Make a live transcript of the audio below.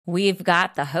We've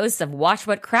got the hosts of Watch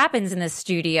What Crappens in the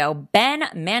studio. Ben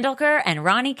Mandelker and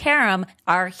Ronnie Karam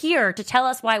are here to tell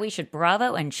us why we should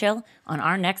Bravo and chill on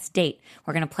our next date.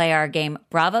 We're going to play our game,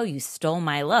 Bravo, You Stole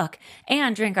My Look,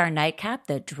 and drink our nightcap,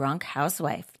 The Drunk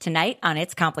Housewife, tonight on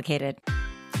It's Complicated.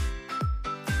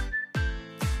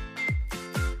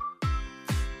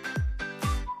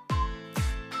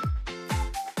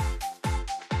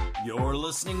 You're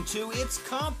listening to It's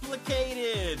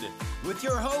Complicated with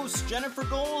your hosts Jennifer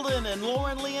Golden and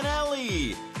Lauren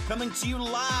Leonelli, coming to you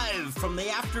live from the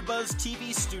AfterBuzz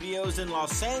TV studios in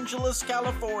Los Angeles,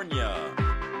 California.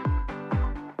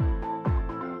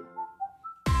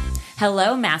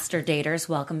 Hello, Master Daters.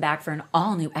 Welcome back for an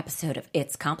all-new episode of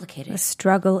It's Complicated. The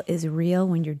struggle is real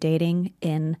when you're dating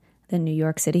in the New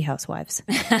York City Housewives.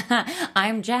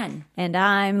 I'm Jen. And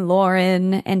I'm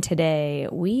Lauren. And today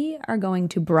we are going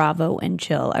to Bravo and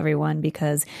chill, everyone,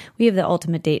 because we have the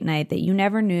ultimate date night that you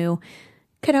never knew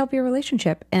could help your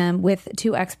relationship. And with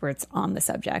two experts on the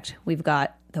subject, we've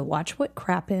got the Watch What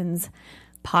Crappens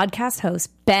podcast hosts,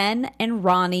 Ben and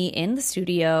Ronnie, in the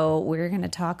studio. We're going to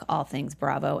talk all things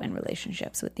Bravo and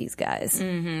relationships with these guys.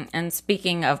 Mm-hmm. And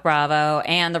speaking of Bravo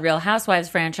and the Real Housewives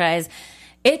franchise,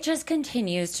 it just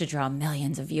continues to draw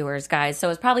millions of viewers, guys. So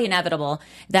it's probably inevitable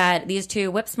that these two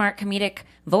whip-smart comedic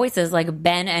voices like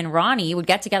Ben and Ronnie would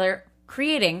get together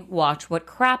creating Watch What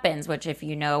Crappens, which if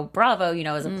you know Bravo, you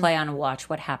know is a play on Watch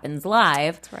What Happens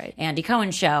Live. That's right. Andy Cohen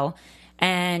show.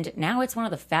 And now it's one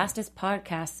of the fastest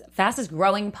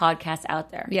growing podcasts out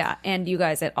there. Yeah, and you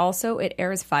guys, it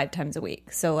airs 5 times a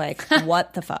week. So, like,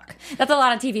 what the fuck? That's a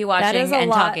lot of TV watching that is a and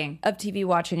lot talking. Of TV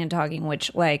watching and talking,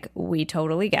 which, like, we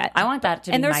totally get. I want that to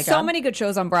be and my job. there's so many good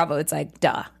shows on Bravo. It's like,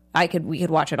 duh. We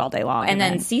could watch it all day long. And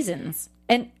then seasons.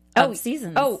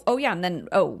 Seasons. Yeah. And then,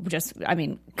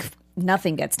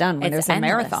 nothing gets done when It's there's a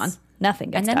endless. marathon.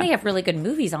 Nothing gets done. And then they have really good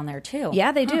movies on there, too.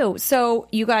 Yeah, they do. So,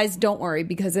 you guys don't worry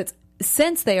because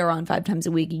since they are on 5 times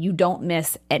a week, you don't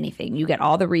miss anything. You get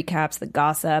all the recaps, the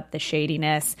gossip, the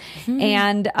shadiness.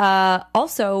 And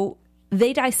also,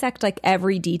 they dissect like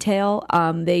every detail.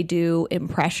 They do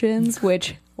impressions,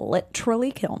 which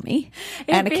literally kill me.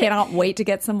 And I cannot wait to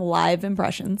get some live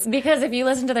impressions. Because if you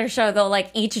listen to their show, they'll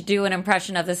like each do an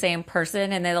impression of the same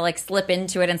person and they'll like slip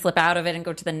into it and slip out of it and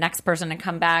go to the next person and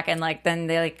come back. And like then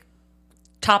they like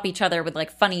top each other with like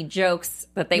funny jokes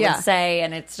that they would say,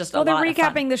 and it's just a lot of fun. They're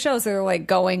recapping the show, so they're like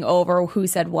going over who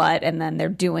said what, and then they're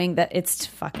doing that. It's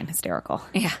fucking hysterical.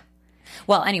 Yeah.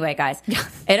 Well, anyway, guys,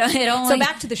 it only... So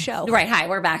back to the show. Right, hi,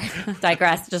 we're back.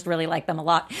 Digress, just really like them a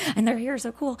lot. And they're here,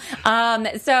 so cool.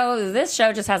 So this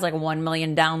show just has like 1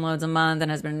 million downloads a month and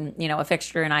has been, a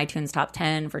fixture in iTunes top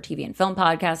 10 for TV and film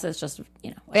podcasts. It's just,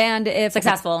 and if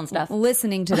successful and stuff.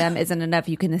 Listening to them isn't enough,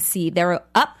 you can see their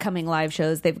upcoming live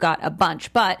shows. They've got a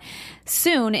bunch. But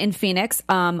soon in Phoenix,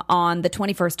 on the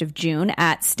 21st of June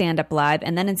at Stand Up Live,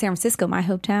 and then in San Francisco, my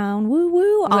hometown,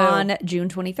 on June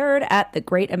 23rd at the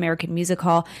Great American Music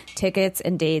Hall. Tickets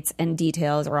and dates and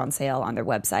details are on sale on their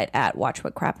website at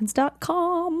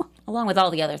watchwhatcrappens.com. Along with all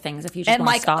the other things, if you just and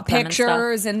want to stalk them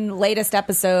pictures and latest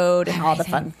episode and all the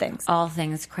fun things. All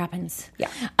things Crappens.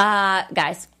 Yeah.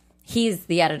 Guys, he's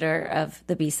the editor of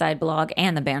the B-Side blog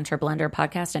and the Banter Blender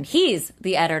podcast, and he's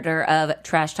the editor of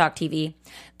Trash Talk TV,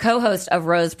 co-host of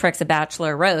Rose Pricks a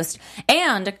Bachelor Roast,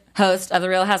 and host of the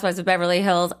Real Housewives of Beverly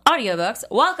Hills audiobooks.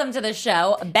 Welcome to the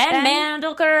show, Ben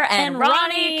Mandelker and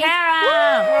Ronnie Karam.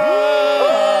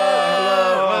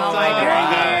 Oh my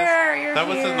God. That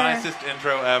was the nicest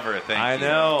intro ever. Thank you. I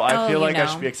know. I feel like I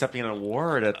should be accepting an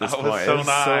award at this point. Was so It was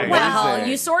nice. Well,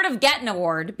 you sort of get an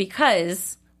award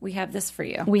because we have this for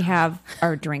you. We have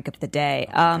our drink of the day.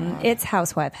 It's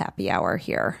Housewife Happy Hour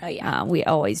here. Oh, yeah. We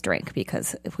always drink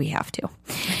because we have to.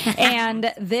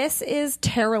 And this is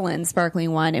Terralyn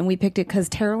Sparkling One, and we picked it because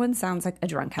Terralyn sounds like a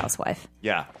drunk housewife.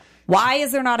 Yeah. Why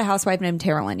is there not a housewife named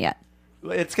Terralyn yet?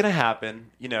 It's going to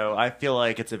happen. I feel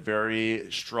like it's a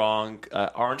very strong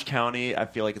Orange County. I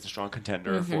feel like it's a strong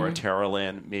contender for a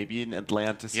Terralyn, maybe an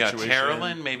Atlanta situation. Yeah,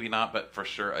 Terralyn, maybe not, but for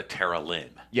sure a Terralyn.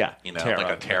 Yeah, like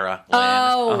a Tara.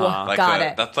 Oh, got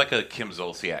it. That's like a Kim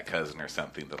Zolciak cousin or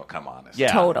something that'll come on us.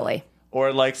 Yeah. Totally.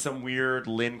 Or like some weird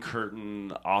Lynn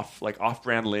Curtin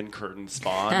off-brand Lynn Curtin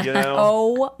spawn.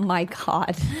 Oh my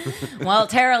God. Well,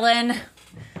 Terralyn,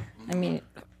 I mean,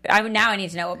 Now I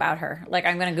need to know about her. Like,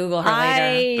 I'm going to Google her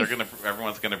later.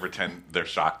 Everyone's gonna pretend they're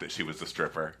shocked that she was a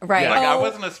stripper. Right. Like, I Oh,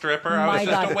 wasn't a stripper. I my was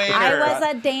just God. a waiter. I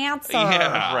was a dancer.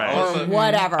 Yeah, Right. Or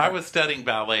whatever. I was studying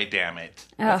ballet. Damn it.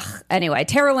 Ugh. Anyway,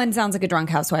 Tara Lynn sounds like a drunk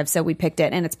housewife, so we picked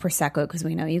it, and it's Prosecco because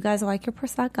we know you guys like your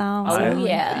Prosecco. Oh,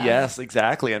 yeah. Yes,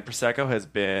 exactly. And Prosecco has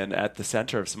been at the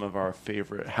center of some of our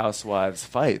favorite housewives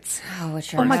fights. Oh, it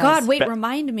sure Oh my has. God! Wait,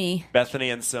 remind me. Bethany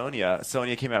and Sonia.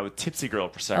 Sonia came out with Tipsy Girl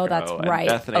Prosecco. Oh, that's and right.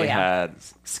 Bethany Oh, yeah. had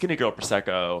Skinny Girl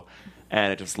Prosecco,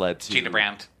 and it just led to Cheetah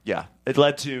Brand. Yeah, it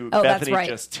led to Oh, that's Bethany right.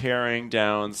 just tearing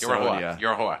down You're a Sonia. whore.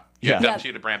 You're a whore. Yeah. You're Yeah. a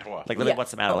Cheetah Brand whore. Like, Lily,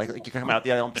 what's the matter? Like, you come out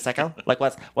the other Prosecco? Like,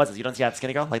 what's this? You don't see that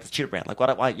Skinny Girl? Like, it's Cheetah Brand. Like,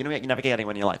 what? Why? You know, you never get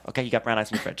anyone in your life. Okay, you got brown eyes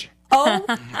in your fridge. Oh,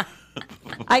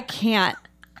 I can't.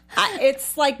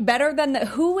 It's like better than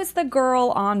who was the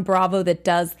girl on Bravo that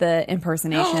does the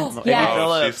impersonations? Amy Yeah. Oh,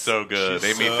 Phillips. she's so good.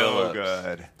 She's Amy so Phillips.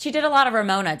 good. She did a lot of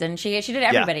Ramona, didn't she? She did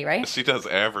everybody, right? She does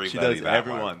everybody. She does that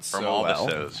everyone one, from so all well.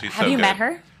 the shows. She's Have so you good. met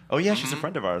her? Oh, yeah, she's a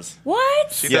friend of ours.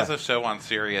 What? She Yeah. does a show on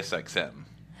Sirius XM.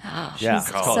 Yeah, She's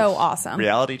it's called so awesome.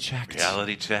 Reality Check.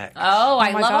 Reality Check. Oh,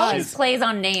 I my love all God. these plays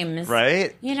on names.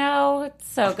 Right? You know, it's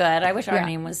so good. I wish our Yeah.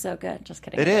 name was so good. Just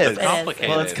kidding. It is. It's complicated.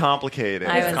 Well, it's complicated.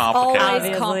 I was It's complicated. Always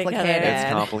Obviously, complicated.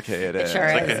 It's complicated. It sure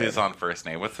It's like is. a Who's on First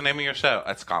Name. What's the name of your show?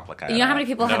 It's complicated. You know how many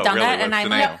people have No, done really, that? And what's I'm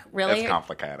the like, name? really? It's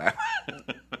complicated.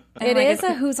 It like, is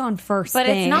a who's on first But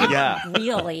thing. it's not Yeah.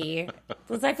 really.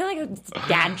 Because I feel like it's a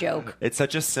dad joke. It's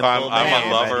such a simple I'm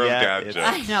name, a lover and of yet dad it's- jokes.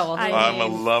 I know. I'm a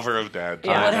lover of dad jokes.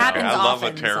 Yeah, it happens I love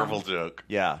often, a terrible joke.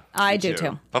 Yeah. I me do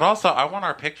too. But also, I want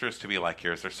our pictures to be like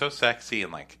yours. They're so sexy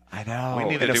and like. I know. We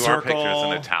need to In a do our circle. pictures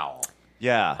in a towel.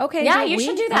 Yeah. Okay. Yeah, do you we?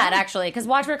 should do that actually. Because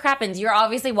watch what happens. You're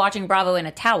obviously watching Bravo in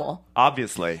a towel,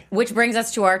 Obviously. which brings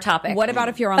us to our topic. What about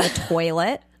if you're on the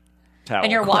toilet Towel.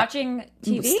 and you're watching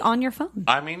TV? on your phone?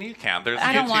 I mean, you can. There's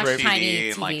I don't watch YouTube tiny TV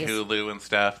and like TVs. Hulu and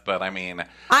stuff, but I mean,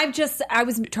 I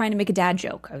was trying to make a dad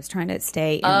joke. I was trying to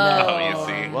stay in the. oh, you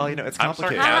see. Well, you know, it's I'm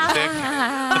complicated. sarcastic.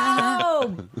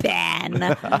 Oh, Ben.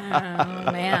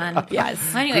 Oh man. Yes.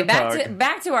 Anyway, Good talk.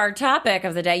 back to our topic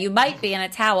of the day. You might be in a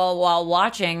towel while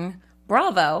watching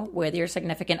Bravo with your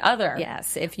significant other.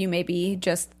 Yes, if you maybe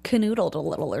just canoodled a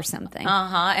little or something.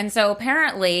 And so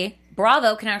apparently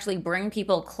Bravo can actually bring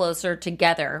people closer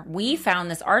together. We found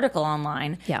this article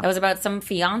online that was about some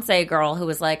fiance girl who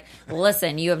was like,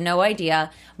 listen, you have no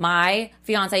idea. My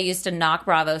fiance used to knock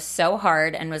Bravo so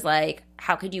hard and was like,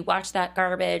 how could you watch that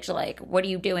garbage? Like, what are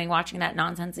you doing watching that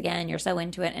nonsense again? You're so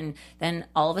into it. And then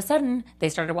all of a sudden they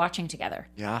started watching together.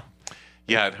 Yeah.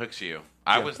 Yeah, it hooks you.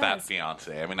 I was that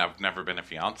fiance. I mean, I've never been a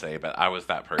fiance, but I was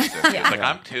that person. It's like,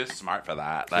 I'm too smart for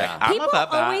that. Like, I'm People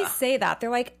about that. always say that. They're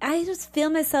like, I just feel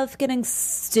myself getting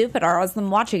stupider as I'm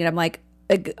watching it. I'm like,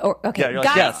 okay, Yeah, you're guys.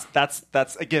 like, yes,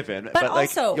 that's a given. But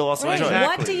like, also, you'll also right, enjoy it.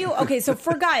 what do you? Okay, so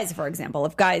for guys, for example,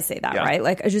 if guys say that, Yeah. right?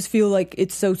 Like, I just feel like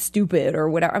it's so stupid or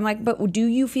whatever. I'm like, but do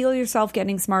you feel yourself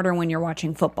getting smarter when you're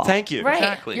watching football? Thank you. Right.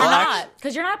 Exactly. You're Well, not.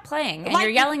 Because you're not playing. And Like,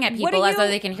 you're yelling at what people do as you- though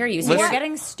they can hear you. So Listen- you're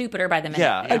getting stupider by the minute.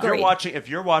 Yeah, if Agreed.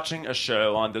 you're watching a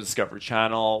show on the Discovery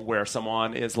Channel where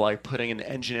someone is like putting an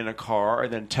engine in a car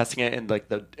and then testing it in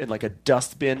like a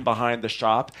dustbin behind the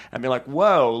shop and be like,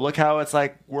 whoa, look how it's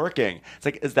like working. It's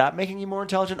like, is that making you more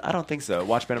intelligent? I don't think so.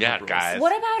 Watch Vanderpump Yeah, Rules. guys.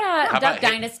 What about How Duck about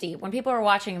Dynasty? When people were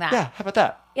watching that. Yeah, how about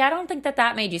that? Yeah, I don't think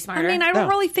that made you I smarter. mean, I don't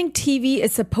really think TV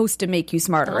is supposed to make you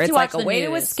smarter. Unless It's you like watch a the way to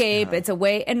news. escape. It's a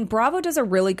way, and Bravo does a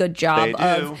really good job They do.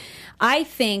 of, I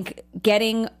think,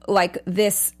 getting like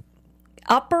this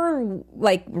upper,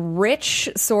 like rich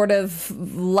sort of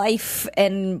life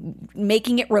and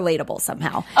making it relatable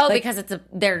somehow. Oh, Like, because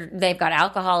they've got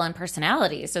alcohol and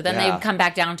personality. So then Yeah. they come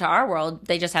back down to our world.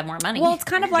 They just have more money. well, it's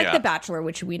kind of like Yeah. The Bachelor,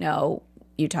 which we know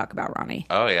you talk about, Ronnie.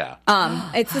 Oh, yeah.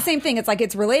 It's the same thing. It's like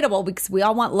it's relatable because we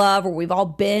all want love, or we've all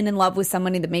been in love with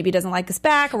somebody that maybe doesn't like us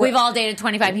back, or We've all dated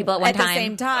 25 people at one at time. the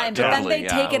same time. But then Totally, they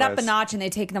yeah, take it up a always. notch and they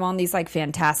take them on these like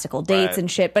fantastical dates Right. and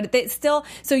shit. But they still,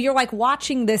 so you're like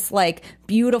watching this like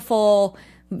beautiful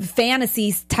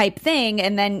fantasy type thing,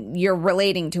 and then you're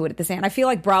relating to it at the same. I feel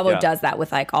like Bravo Yeah. does that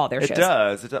with like all their It shows.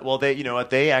 does. Well, they, you know what?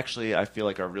 They actually, I feel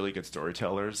like, are really good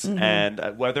storytellers. Mm-hmm.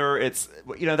 And whether it's,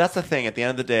 you know, that's the thing. At the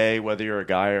end of the day, whether you're a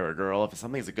guy or a girl, if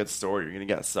something's a good story, you're going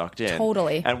to get sucked in.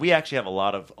 Totally. And we actually have a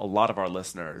lot of our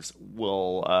listeners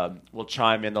will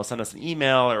chime in. They'll send us an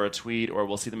email or a tweet, or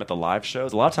we'll see them at the live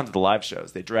shows. A lot of times at the live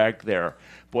shows, they drag their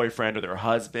boyfriend or their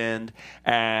husband,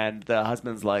 and the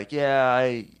husband's like,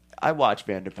 "Yeah, I watch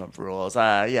Vanderpump Rules.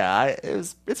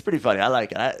 It's pretty funny. I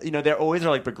like it." They always are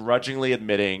like begrudgingly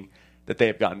admitting that they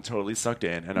have gotten totally sucked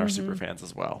in and are super fans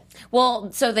as well.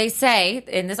 Well, so they say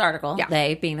in this article, Yeah.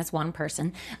 they being this one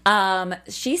person,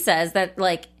 she says that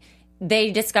like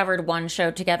they discovered one show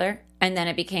together, and then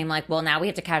it became like, well, now we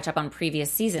have to catch up on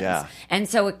previous seasons. Yeah. And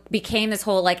so it became this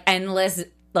whole like endless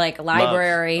like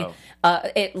library.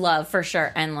 Love for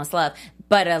sure, endless love.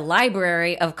 But a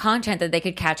library of content that they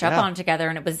could catch up on together.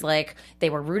 And it was like they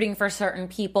were rooting for certain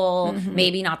people,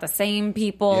 maybe not the same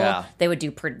people. Yeah. They would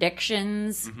do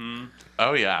predictions.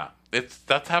 Oh yeah,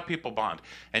 that's how people bond,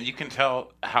 and you can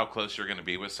tell how close you're going to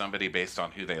be with somebody based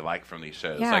on who they like from these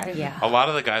shows. Yeah, like yeah. a lot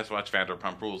of the guys watch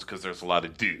Vanderpump Rules because there's a lot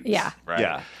of dudes. Yeah. right.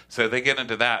 Yeah. So they get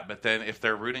into that, but then if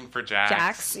they're rooting for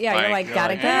Jax, you're like,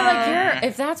 gotta go. Like,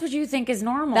 if that's what you think is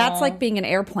normal, That's like being an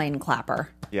airplane clapper.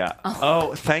 Yeah.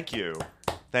 Oh, thank you.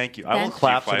 Thank you. I will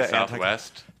clap Do you for fly the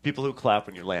Southwest? people who clap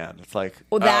when you land. It's like,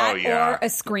 Well, that Oh, yeah. or a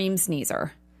scream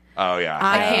sneezer. Oh yeah,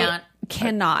 I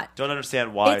cannot. don't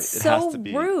understand why It's it so has to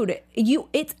be rude.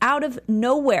 It's out of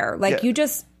nowhere. Like Yeah. you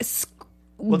just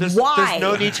Well, there's why?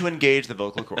 no need to engage the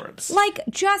vocal cords. like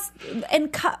just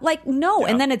and cut like no,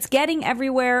 and then it's getting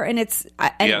everywhere, and it's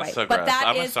anyway. yeah, it's so but gross. that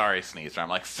I'm a is sorry sneezer. I'm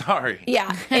like sorry.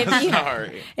 yeah. If you,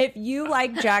 Sorry. if you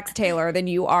like Jax Taylor, then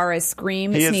you are a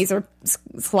scream He is- sneezer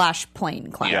slash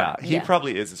plane clapper. Yeah, he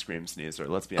probably is a scream sneezer.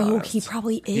 Let's be honest. Oh, he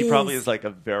probably He is. probably is like a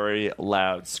very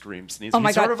loud scream sneezer. Oh my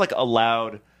He's sort God. of like a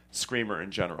loud screamer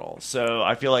in general. So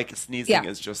I feel like sneezing Yeah.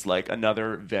 is just like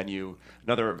another venue,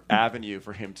 another avenue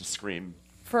for him to scream.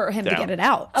 for him to Down. get it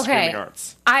out. Okay, Screaming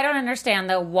arts. I don't understand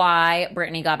though why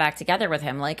Brittany got back together with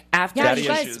him. Like after Daddy you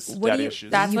guys, issues. what do Daddy you-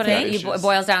 issues. that's what Daddy it issues.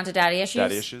 boils down to. Daddy issues.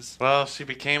 Daddy issues. Well, she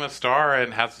became a star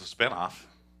and has a spinoff.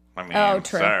 I mean, Oh,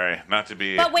 true. sorry, not to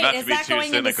be. But wait, not is to be that too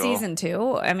going cynical. into season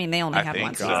 2? I mean, they only I have one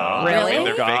think so. season. I Really? mean,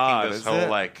 they're God, faking this is whole it?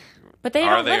 like. But they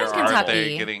Are don't they live or in aren't Kentucky.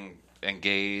 they getting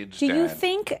engaged? Do you and-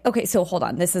 think? Okay, so hold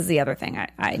on. This is the other thing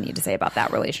I need to say about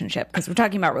that relationship, because we're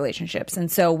talking about relationships,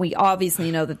 and so we obviously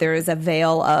know that there is a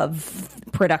veil of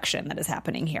production that is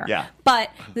happening here. Yeah. but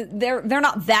they're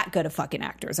not that good of fucking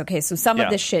actors. Okay, so some Yeah. of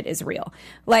this shit is real.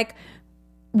 Like,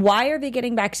 why are they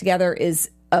getting back together is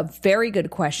a very good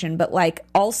question, but like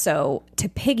also to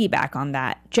piggyback on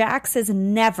that, Jax has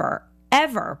never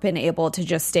ever been able to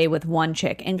just stay with one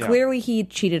chick, and clearly he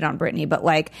cheated on Brittany, but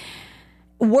like,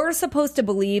 we're supposed to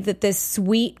believe that this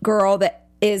sweet girl that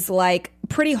is like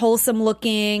pretty wholesome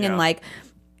looking and like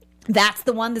that's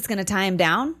the one that's going to tie him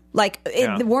down. Like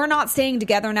we're not staying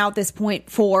together now at this point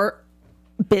for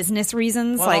business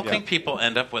reasons. Well, like, I don't think people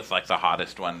end up with like the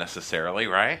hottest one necessarily,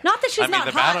 right? not that she's I mean, not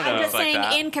the hot. Bachelor I'm just is like saying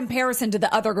that. in comparison to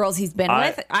the other girls he's been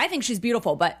with, I think she's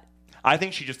beautiful, but I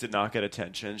think she just did not get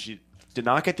attention. She did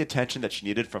not get the attention that she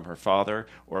needed from her father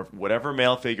or whatever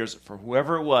male figures, for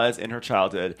whoever it was in her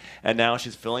childhood. And now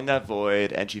she's filling that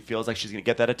void, and she feels like she's going to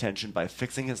get that attention by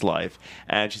fixing his life.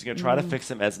 And she's going to try to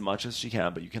fix him as much as she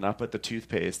can, but you cannot put the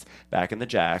toothpaste back in the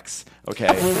Jax. Okay?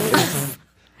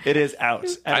 It is out.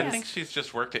 And I think she's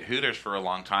just worked at Hooters for a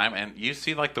long time, and you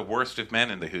see like the worst of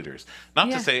men in the Hooters. Not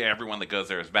to say everyone that goes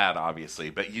there is bad, obviously,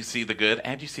 but you see the good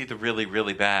and you see the really,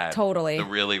 really bad. Totally. The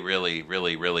really, really,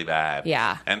 really, really bad.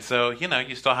 Yeah. And so,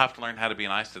 you still have to learn how to be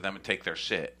nice to them and take their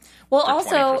shit. Well, for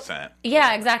also, 20%.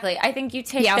 yeah, exactly. I think you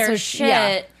take Yeah, their so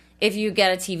shit if you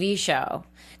get a TV show.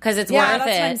 Because it's Yeah, worth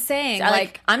that's it. what I'm saying. So,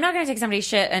 like, I'm not going to take somebody's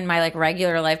shit in my like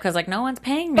regular life because like no one's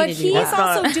paying me but to do he's that.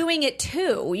 also doing it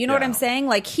too. You know what Yeah. I'm saying?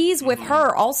 Like, he's with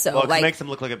her also. well, it like, makes him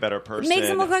look like a better person. makes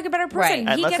him look like a better person.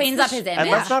 Right. He And gets cleans the up his image. And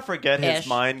let's not forget his Ish.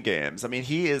 mind games. I mean,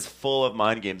 he is full of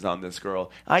mind games on this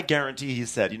girl. I guarantee he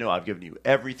said, I've given you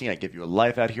everything. I give you a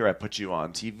life out here. I put you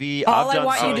on TV. All I've I done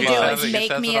want so you to he do says is it- he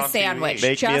make says me it a on TV. sandwich.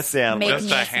 Make me a Just sandwich. make Just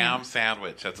me a a ham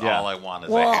sandwich. That's Yeah. all I want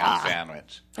is Well, a ham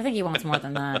sandwich. I think he wants more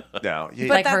than that. No, he-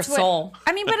 Like her that's what- soul.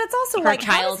 I mean, but it's also Her like,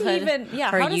 how does he childhood, even,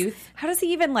 her how does, youth. how does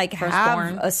he even like have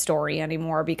Firstborn. a story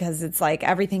anymore? Because it's like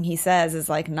everything he says is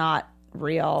like not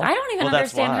real. I don't even Well,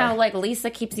 that's understand why. how like Lisa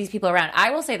keeps these people around.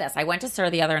 I will say this: I went to SUR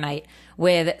the other night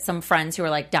with some friends who were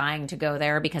like dying to go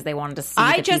there because they wanted to see.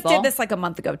 I the just people. did this like a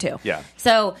month ago too. yeah.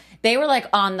 So they were like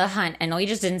on the hunt, and we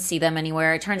just didn't see them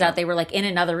anywhere. It turns out they were like in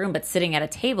another room, but sitting at a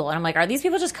table. And I'm like, are these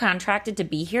people just contracted to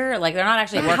be here? Like they're not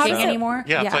actually How working does it- anymore?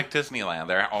 Yeah, it's Yeah. like Disneyland.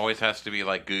 There always has to be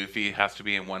like Goofy has to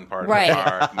be in one part Right. of the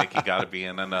park. Mickey got to be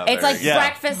in another. It's like Yeah.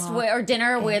 breakfast or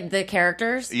dinner with the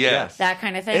characters. Yes. That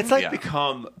kind of thing. It's like Yeah.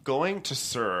 become going to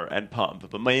SUR and Pump,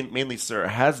 but mainly SUR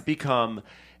has become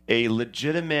a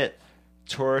legitimate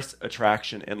tourist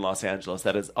attraction in Los Angeles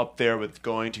that is up there with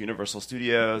going to Universal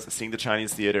Studios, seeing the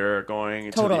Chinese Theater,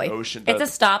 going Totally. to the ocean. It's a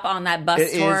stop on that bus It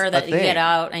is tour a that you thing. get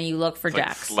out and you look for It's like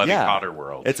Jax. Slutty Potter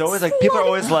World. It's always like people are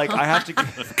always like, I have to.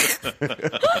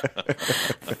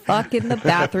 Fuck in the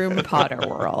bathroom Potter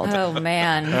world. Oh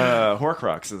man.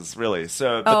 Horcruxes, really.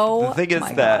 So, but Oh, the thing is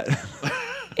my that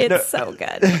It's so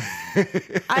good.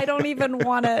 I don't even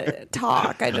want to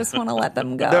talk. I just want to let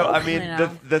them go. No, I mean, I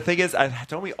know. the thing is,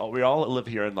 don't we all live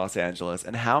here in Los Angeles,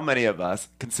 and how many of us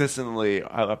consistently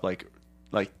have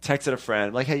like texted a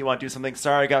friend, like, hey, you want to do something?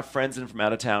 Sorry, I got friends in from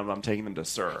out of town, but I'm taking them to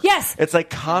Sur. Yes. It's like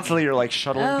constantly you're like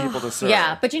shuttling people to Sur.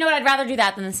 Yeah, but you know what? I'd rather do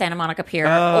that than the Santa Monica Pier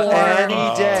any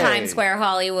or day. Times Square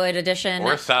Hollywood edition.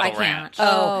 Or Saddle I can't. Ranch.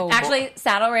 Oh. Actually,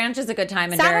 Saddle Ranch is a good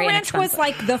time and Saddle very Ranch was inexpensive.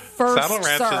 like the first Saddle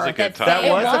Ranch Sur is a good that time. That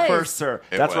It was the was. first Sur.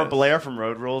 It That's where was. Blair from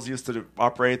Road Rules used to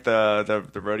operate the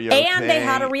rodeo and they thing.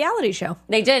 had a reality show.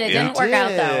 They did. It Yeah. didn't work out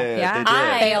though. They Yeah. did.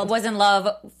 I was in love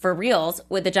for reals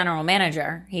with the general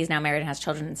manager. He's now married and has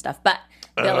children and stuff. But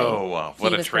Billy, Oh, wow. What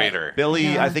he a was great. traitor.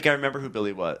 Billy, I think I remember who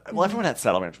Billy was. Well, everyone at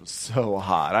Saddle Ranch was so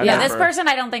hot. I Yeah, this remember- person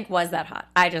I don't think was that hot.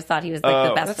 I just thought he was like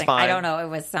the best that's thing. fine. I don't know. It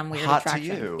was some weird hot to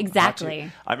attraction. you. Exactly. Hot to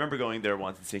you. I remember going there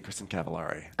once and seeing Kristen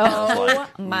Cavallari. Oh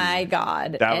my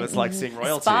God. That And was like seeing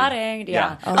royalty. Spotting,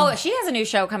 yeah. Yeah. Oh, she has a new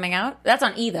show coming out. That's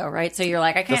on E though, right? So you're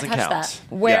like, I can't Doesn't touch count.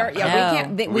 that. Where Yeah. we No.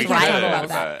 can't we We can't talk could, about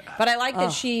that. But I like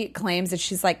that she claims that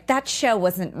she's like, that show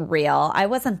wasn't real. I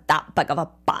wasn't that big of a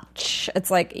butch. It's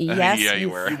like, yes, Yeah, you you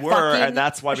were. You were, fucking and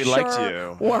that's why we liked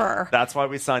you. Were. That's why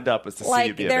we signed up, was to see you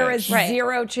Like be a there bitch. is Right.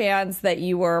 zero chance that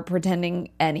you were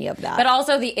pretending any of that. But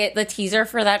also the teaser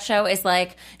for that show is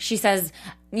like she says,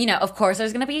 you know, of course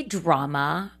there's going to be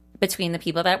drama between the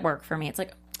people that work for me. It's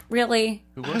like, really?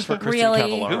 Who works for Kristen Really?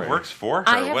 Cavallari? Who works for her?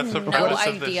 I have What's the no purpose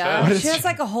of this idea. show? she has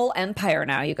like a whole empire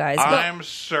now, you guys. But I'm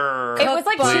sure. It was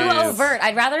like Please. too overt.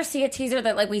 I'd rather see a teaser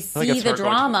that like we like see it's the her going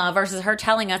drama versus her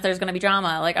telling us there's going to be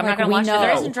drama. Like I'm Like, not going to we watch it.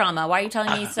 There know. isn't drama. Why are you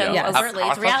telling me so Yes. overtly?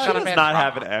 It's Of course, reality. shut She up. does not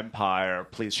have an empire,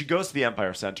 please. She goes to the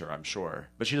Empire Center, I'm sure.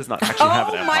 But she does not actually have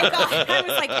an oh empire. my God. I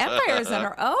was like, Empire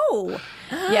Center. Oh.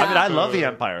 Yeah. I mean, I love the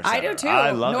Empire Center. I do too.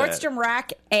 I love Nordstrom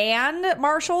Rack and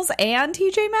Marshalls and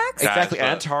TJ Maxx it. Exactly.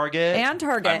 Guys, And Target. and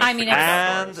Target. I mean,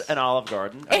 and an Olive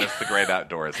Garden. It's the great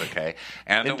outdoors, okay?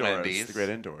 And Indoors, the Wendy's. the great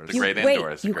indoors. The great Wait,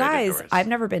 indoors. the you great guys, indoors. I've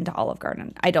never been to Olive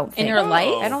Garden. I don't think. your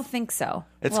life? I don't think so.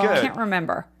 It's I good. can't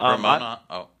remember. Ramona.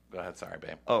 Oh, go ahead. Sorry,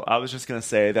 babe. Oh, I was just gonna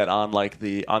say that on like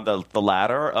the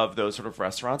ladder of those sort of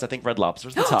restaurants, I think Red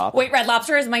Lobster's the top. Wait, Red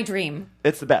Lobster is my dream.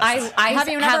 It's the best. I Have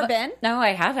you never been? No, I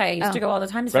have. I used to go all the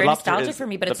time. It's Red very Lobster nostalgic is for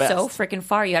me, but the it's so best. freaking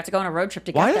far. You have to go on a road trip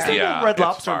to get Why there. is there Yeah, no Red it's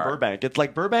Lobster in far. Burbank? It's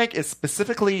like Burbank is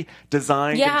specifically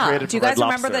designed Yeah. and created Do you for guys Red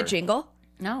remember the Lobster. jingle?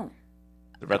 No.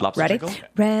 The Red Lobster Ready? jingle?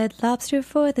 Red Lobster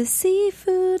for the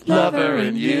seafood lover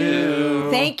in you.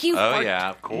 Thank you. Oh, for-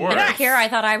 yeah, of course. And here, I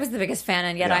thought I was the biggest fan,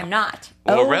 and yet Yeah. I'm not.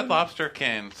 Well, Red Lobster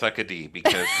can suck a D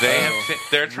because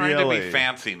they're trying to Really? be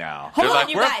fancy now. Hold They're on, like,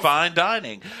 you we're guys. fine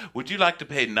dining. Would you like to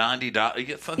pay $90?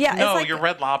 Yeah, it's no, like you're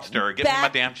Red Lobster. Get me my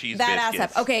damn cheese that ass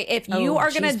biscuits. up. Okay, if you Oh, are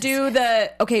gonna cheese do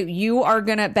the you are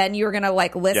gonna Ben, you're gonna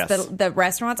like list Yes. the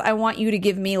restaurants. I want you to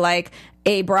give me like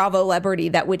a Bravo celebrity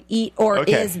that would eat or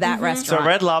Okay. is that So restaurant.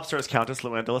 Red Lobster is Countess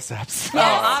Luann de Lesseps. Oh,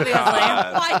 obviously. Oh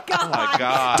my God! Oh my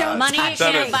God. Don't Money touch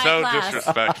That can't me. is buy so class.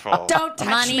 disrespectful. Don't touch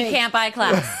Money me. can't buy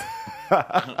class.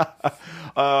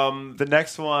 The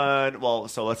next one, well,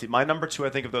 so let's see. My number 2, I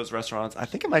think, of those restaurants, I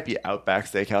think it might be Outback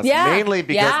Steakhouse, Yeah. mainly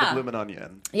because Yeah. of the Bloomin'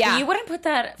 Onion. Yeah. You wouldn't put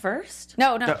that first?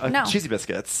 no, no. Cheesy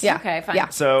biscuits. Yeah. Okay, fine. Yeah.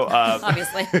 So,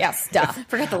 Obviously. Yes, duh.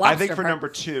 Forget the lobster I think for part. number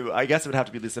 2, I guess it would have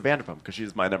to be Lisa Vanderpump because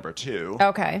she's my number 2.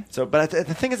 Okay. So, but the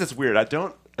thing is, it's weird. I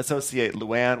don't associate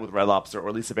Luann with Red Lobster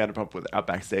or Lisa Vanderpump with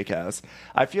Outback Steakhouse.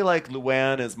 I feel like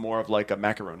Luann is more of like a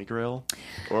macaroni grill,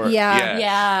 or Yeah. Yes.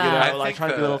 Yeah. you know, I like think trying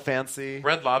to be a the little fancy.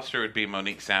 Red Lobster would be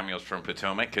Monique Samuels from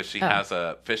Potomac because she has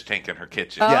a fish tank in her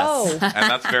kitchen. Oh. Yes. And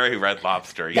that's very Red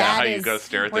Lobster. You know That how you is go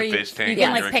stare at Where the you, fish tank you when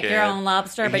can you're like a pick kid. your own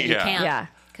lobster, but you Yeah. can't. Yeah.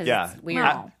 Because Yeah, it's weird.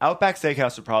 Outback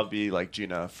Steakhouse would probably be like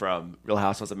Gina from Real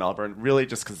Housewives of Melbourne, really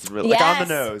just because it's really like on the Yes.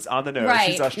 nose. Right.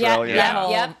 She's Yeah, Australian. that Yeah.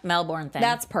 whole Yep. Melbourne thing.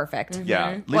 That's perfect.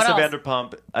 Yeah. Mm-hmm. What Lisa else?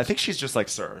 Vanderpump, I think she's just like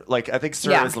Sir. Like, I think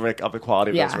Sir Yeah. is like of the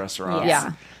quality of Yeah. those restaurants.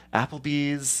 Yeah.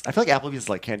 Applebee's, I feel like Applebee's is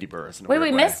like Candy Burris. In a Wait,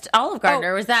 weird we way. missed Olive Garden,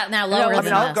 or was that now lower I mean,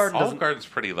 than Olive this? Garden Olive doesn't. Garden's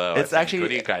pretty low. It's I think. actually- What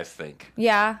do you guys think?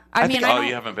 Yeah. I mean, think- I Oh, don't,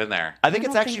 you haven't been there. I think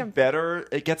it's don't think actually I've- better.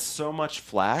 It gets so much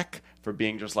flack for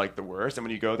being just like the worst, and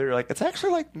when you go there, you're like, it's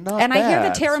actually like not. and I hear the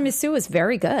bad. tiramisu is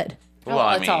very good. Oh, Well,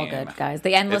 I it's all mean, good, guys.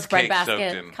 The endless it's bread cake soaked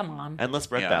basket. in- Come on. Endless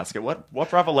bread Yeah. basket. What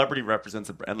Bravo celebrity represents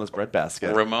an endless bread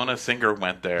basket? Ramona Singer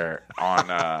went there on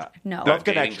No. the Love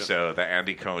dating Connection. show, the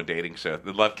Andy Cohen dating show,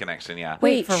 the Love Connection. Yeah.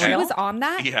 Wait, for she real? was on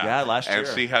that? Yeah, last and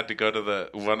year. she had to go to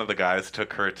one of the guys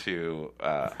took her to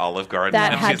Olive Garden.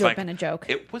 That and had she's to have like, been a joke.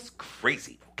 It was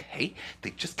crazy. Okay, they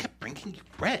just kept bringing you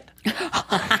bread.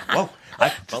 Whoa! I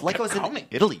felt like I was in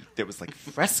Italy. There was like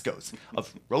frescoes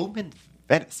of Roman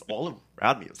Venice all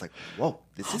around me. It was like, whoa,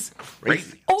 this is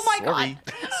crazy. Oh my God.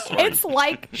 It's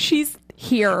like she's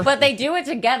here. But they do it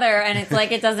together, and it's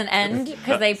like it doesn't end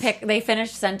because they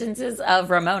finish sentences of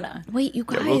Ramona. Wait, you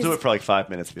guys. We'll do it for like 5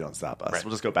 minutes if you don't stop us. Right.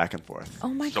 We'll just go back and forth. Oh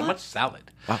my So God. much salad.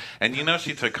 And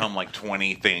she took home like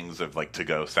 20 things of like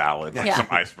to-go salad, like Yeah. some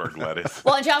iceberg lettuce.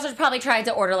 Well, and she also probably tried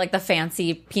to order like the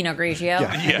fancy Pinot Grigio.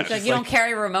 Yeah. She's like, you don't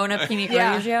carry Ramona Pinot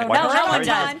Yeah. Grigio? Why No, don't no you one carry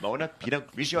does. this Mona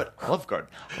Pinot Grigio at Olive Garden?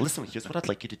 Listen, here's what I'd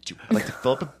like you to do. I'd like to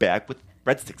fill up a bag with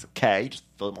breadsticks, okay? Just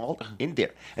fill them all in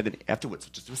there. And then afterwards,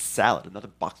 just do a salad, another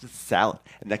box of salad.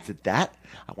 And next to that,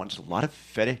 I wanted a lot of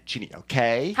fettuccine,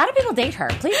 okay? How do people date her?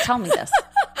 Please tell me this.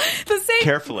 The same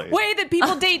Carefully. way that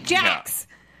people date Jax.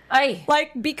 Ay.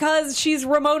 Like, because she's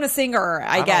Ramona Singer,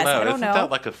 I guess. I don't Isn't know.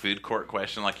 that like a food court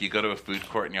question? Like you go to a food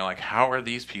court and you're like, how are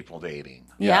these people dating?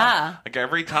 Yeah. Like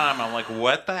every time I'm like,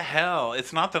 what the hell?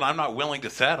 It's not that I'm not willing to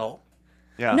settle.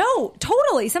 Yeah. No,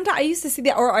 totally. Sometimes I used to see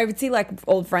that, or I would see like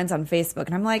old friends on Facebook,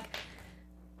 and I'm like,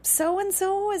 so and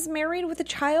so is married with a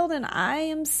child, and I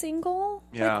am single.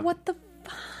 Yeah. Like, what the?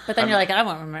 But then you're like, I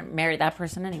won't marry that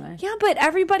person anyway. Yeah, but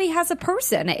everybody has a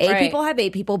person. A Right. people have A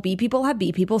people. B people have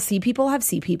B people. C people have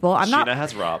C people. I'm Sheena not.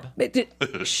 has Rob.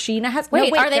 Sheena has.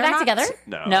 Wait, no, are they they're back not- together?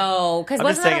 No. No, because I'm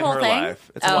wasn't just that a saying whole her thing?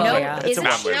 life. It's a Oh, one- No, yeah. it's a isn't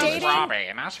one she way. dating?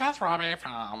 Robbie. Now she has Robbie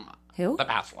from Who? The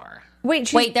Bachelor.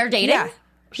 Wait, Wait, they're dating? Yeah.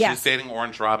 She's Yes. dating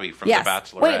Orange Robbie from Yes. The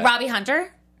Bachelor. Wait, Robbie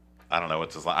Hunter? I don't know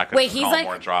what's his. I could Wait, just he's call him like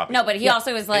Orange Robbie. no, but he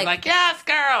also is He's like, yes,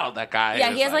 girl. That guy. yeah,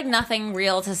 is he has like nothing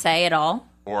real to say at all.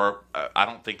 Or I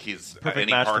don't think he's Perfect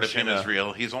any match part for of him Sheena. is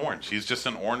real. He's orange. He's just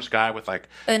an orange guy with like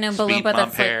An Oompa speed Loompa bump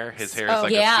that's like- hair. His hair is Oh,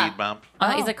 like yeah. a speed bump.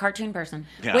 He's a cartoon person.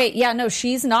 Yeah. Wait, yeah, no,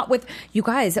 she's not with you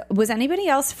guys. Was anybody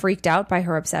else freaked out by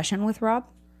her obsession with Rob?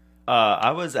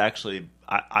 I was actually,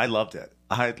 I loved it.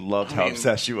 I loved how mean,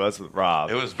 obsessed she was with Rob.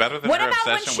 It was better than What her about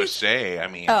when obsession with she- Shay. I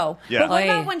mean, Oh, Yeah. But what Oy.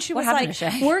 about when she What was happened like, to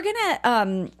Shay? "We're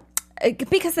gonna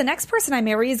because the next person I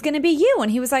marry is gonna be you,"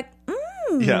 and he was like,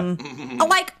 Yeah.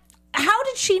 like, how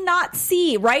did she not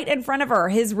see right in front of her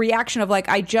his reaction of like,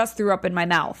 "I just threw up in my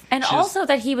mouth"? And also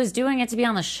that he was doing it to be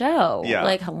on the show. Yeah.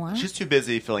 Like, hello? She's too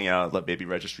busy filling out baby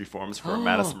registry forms for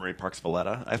Madison Marie Parks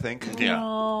Valletta, I think.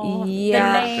 yeah.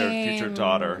 Yeah, Their future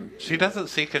daughter. She doesn't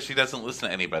see because she doesn't listen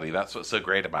to anybody. That's what's so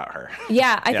great about her.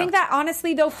 yeah. I Yeah. think that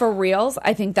honestly, though, for reals,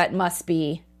 I think that must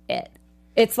be it.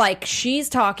 It's like she's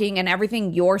talking, and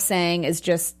everything you're saying is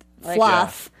just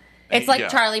fluff. It's like Yeah.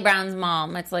 Charlie Brown's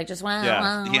mom. It's like just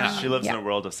Yeah. Yeah. She lives Yeah. in a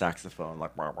world of saxophone.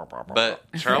 Like, blah, blah, blah, blah, But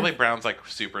Charlie Brown's like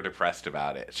super depressed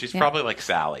about it. She's probably like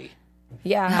Sally.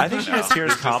 Yeah, I think she just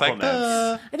hears It's just like,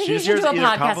 compliments. I think She you just should hears do a either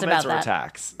podcast compliments about or that.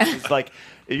 attacks. It's like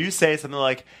if you say something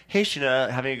like, "Hey, Sheena,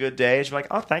 having a good day," and she's like,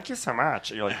 "Oh, thank you so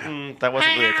much," and you're like, "That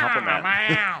wasn't really a compliment."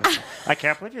 I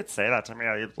can't believe you'd say that to me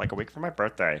like a week from my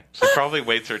birthday. She probably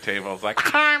waits her table. Is like,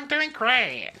 I'm doing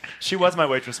great. She was my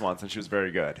waitress once, and she was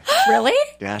very good. Really?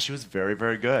 Yeah, she was very,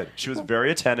 very good. She was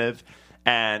very attentive,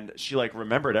 and she like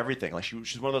remembered everything. Like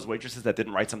she's one of those waitresses that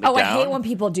didn't write something Oh, down. I hate when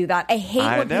people do that. I hate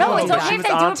I when know. people No, do it's but that. okay she if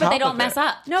they was do on it, but they top don't of mess it.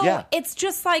 up. No, Yeah. it's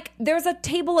just like there's a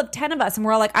table of 10 of us, and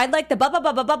we're all like, I'd like the blah, blah,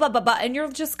 blah, blah, blah, blah, blah, blah, and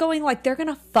you're just going like, they're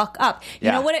gonna fuck up. You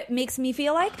Yeah. know what it makes me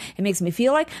feel like? It makes me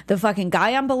feel like the fucking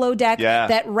guy on Below Deck Yeah.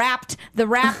 that rapped the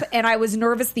rap, and I was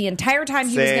nervous the entire time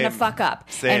he was Same. gonna fuck up.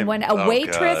 Same. And when a Oh,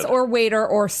 waitress God. or waiter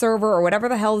or server or whatever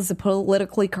the hell is the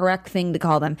politically correct thing to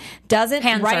call them doesn't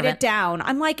Hand write servant. it down,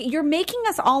 I'm like, you're making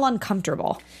us all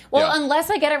uncomfortable. Well, Yeah. unless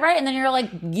I get it right, and then you're like,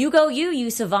 you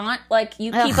savant. Like,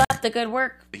 you keep Ugh. up the good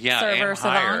work, Yeah, server, and higher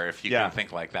savant. if you Yeah. can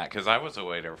think like that. Because I was a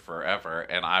waiter forever,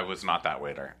 and I was not that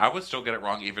waiter. I would still get it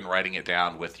wrong, even writing it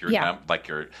down with your Yeah. like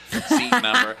your seat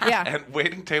number. Yeah. And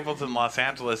waiting tables in Los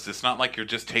Angeles, it's not like you're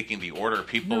just taking the order.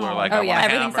 People are like, Oh, I yeah. want a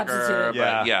Everything's hamburger, substituted.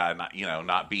 but Yeah.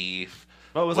 not beef.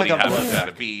 Well, it was What like do you a- have instead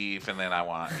of beef, and then I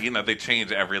want, they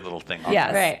change every little thing. On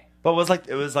Yes. there. Right. But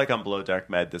it was like on Below Deck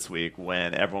Med this week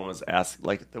when everyone was asked,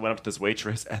 like, they went up to this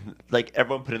waitress and like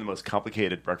everyone put in the most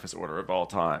complicated breakfast order of all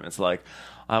time. It's like,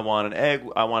 I want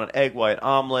an egg white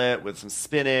omelet with some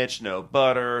spinach, no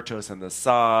butter, toast on the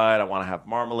side. I want to have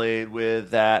marmalade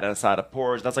with that and a side of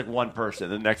porridge. That's like one person.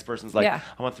 The next person's like, Yeah.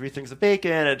 I want 3 things of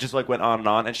bacon. And it just like went on and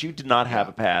on. And she did not have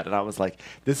a pad. And I was like,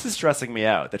 this is stressing me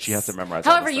out that she has to memorize.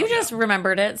 all However, this you stuff. just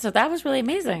remembered it, so that was really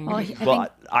amazing. Well,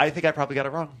 I think I probably got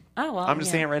it wrong. Oh, well, I'm just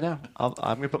yeah. saying it right now. I'm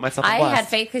going to put myself on I blast. had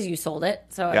faith because you sold it,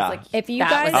 so I Yeah. was like, If you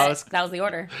that guys- was it. That was the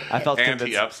order. I felt And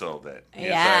he convinced. upsold it. He's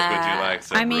Yeah. like, would you like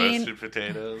some I mean- roasted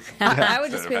potatoes? I would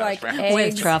just Instead be of like hash browns? With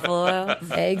eggs, truffle oil.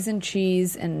 eggs and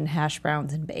cheese and hash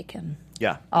browns and bacon.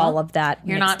 Yeah. All of that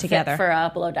You're mixed not together. fit for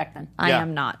Below Deck then. I Yeah.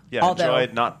 am not. Yeah, Although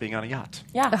enjoyed not being on a yacht.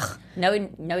 Yeah.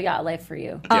 No yacht life for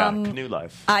you. Yeah, canoe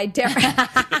life. I dare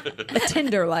a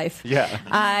Tinder life. Yeah.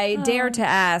 I dare to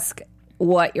ask,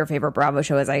 what your favorite Bravo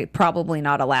show is. I probably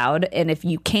not allowed. And if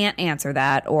you can't answer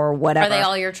that or whatever. Are they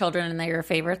all your children and they're your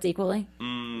favorites equally?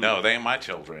 No, they ain't my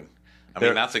children. I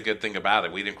mean, that's a good thing about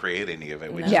it. We didn't create any of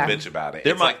it. We just Yeah. bitch about it.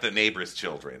 They're It's like the neighbor's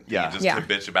children. Yeah. You just Yeah.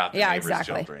 bitch about the Yeah, neighbor's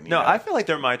exactly. children. you No, know? I feel like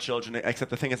they're my children, except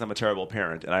the thing is I'm a terrible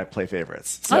parent and I play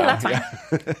favorites. So, Oh, that's fine.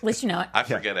 At least you know it. I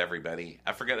forget everybody.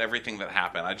 I forget everything that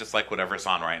happened. I just like whatever's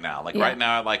on right now. Like Yeah. right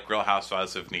now, I like Real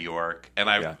Housewives of New York, and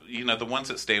Yeah. the ones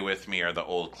that stay with me are the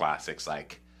old classics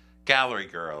like Gallery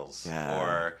Girls Yeah.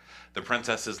 or The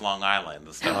Princesses Long Island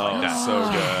and stuff Oh, like that.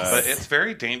 so good. But it's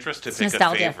very dangerous to pick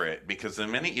nostalgia. a favorite because the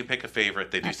minute you pick a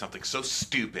favorite, they do something so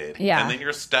stupid, Yeah. and then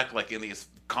you're stuck like in these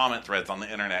comment threads on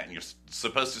the internet, and you're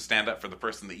supposed to stand up for the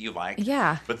person that you like.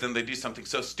 Yeah. But then they do something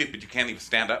so stupid you can't even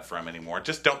stand up for them anymore.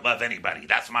 Just don't love anybody.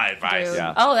 That's my advice. Dude.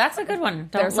 Yeah. Oh, that's a good one.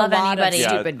 Don't There's love a lot anybody.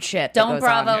 of Yeah. stupid shit. that Don't goes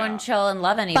Bravo on. and chill and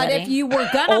love anybody. But if you were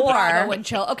gonna Or- Bravo and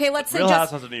chill, okay, let's say Real just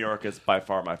Housewives of New York is by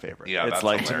far my favorite. Yeah, it's that's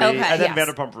like to me, hilarious. Okay, and then yes.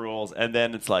 Vanderpump Rules, and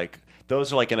then it's like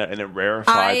those are like in a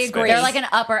rarefied I space. agree. they're like an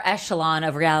upper echelon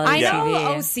of reality I know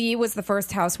TV. OC was the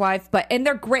first housewife, and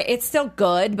they're great. It's still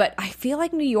good, but I feel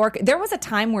like New York. There was a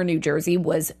time where New Jersey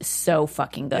was so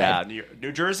fucking good. Yeah,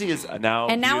 New Jersey is now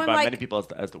And now viewed I'm by like- many people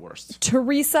as the worst.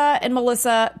 Teresa and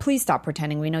Melissa, please stop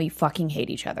pretending we know you fucking hate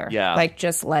each other. Yeah. Like,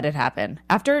 just let it happen.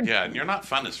 After, Yeah, and you're not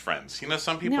fun as friends.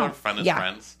 Some people No. are fun as Yeah.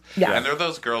 friends. Yeah. And they're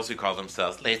those girls who call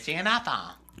themselves Lacey and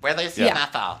Ethel. We're Lacey Yeah. and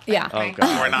Ethel. Yeah. Oh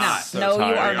god, We're not. So No, you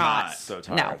tired. are You're not. So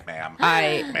tired. No. Ma'am. I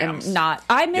am Ma'ams. not.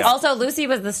 I miss. Also, Lucy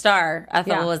was the star.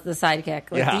 Ethel Yeah. was the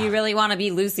sidekick. Like, Yeah. do you really want to be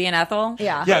Lucy and Ethel?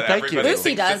 Yeah. Yeah, But thank you. everybody Lucy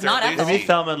thinks that does, they're not Lucy. Ethel. Maybe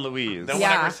Thelma and Louise. No one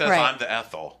Yeah, ever says right. I'm the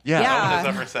Ethel. Yeah. No Yeah. one has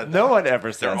ever said that. No one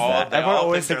ever says They're all- that. they Everyone all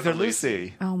always think thinks they're they're the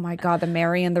Lucy. Oh my God, the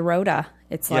Mary and the Rhoda.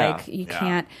 It's Yeah. like you Yeah.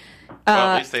 can't. Well,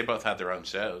 at least they both had their own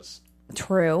shows.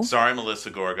 True. Sorry,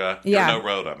 Melissa Gorga. Yeah. You're no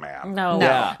Rhoda, ma'am. No. No,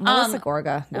 Yeah. Melissa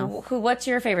Gorga. No, What's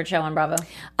your favorite show on Bravo?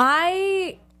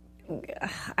 I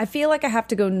feel like I have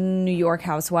to go New York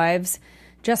Housewives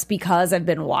just because I've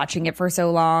been watching it for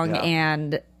so long Yeah.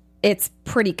 and it's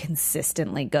pretty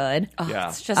consistently good. Oh, Yeah.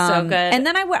 it's just so good. And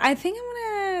then I think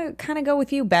I'm gonna kind of go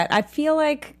with you, Bet. I feel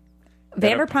like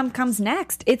Vanderpump comes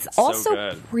next. It's also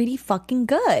good. pretty fucking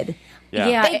good. Yeah.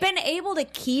 Yeah. They've been able to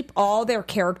keep all their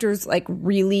characters like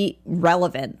really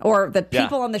relevant, or the Yeah.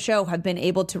 people on the show have been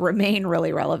able to remain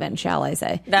really relevant, shall I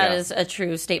say? That Yeah. is a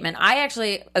true statement. I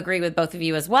actually agree with both of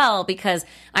you as well because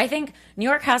I think New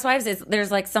York Housewives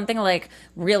there's like something like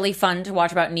really fun to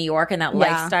watch about New York and that Yeah.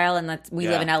 lifestyle, and that we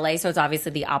Yeah. live in LA, so it's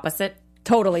obviously the opposite.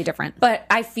 Totally different. But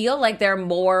I feel like they're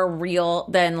more real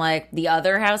than like the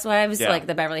other housewives, Yeah. like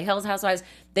the Beverly Hills housewives.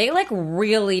 They like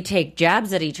really take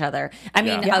jabs at each other. I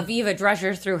mean, Yeah. Aviva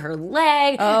Drescher threw her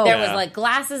leg. Oh. There was Yeah. like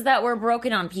glasses that were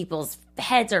broken on people's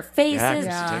heads or faces.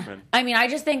 Yeah, it's different. I mean, I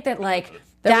just think that like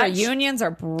The that reunions are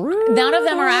brutal. none of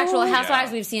them are actual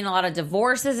housewives. We've seen a lot of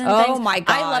divorces and Oh things. my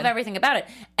God. I love everything about it.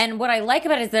 And what I like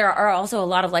about it is there are also a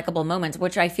lot of likable moments,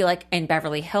 which I feel like in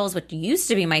Beverly Hills, which used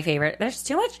to be my favorite, there's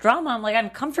too much drama. I'm like, I'm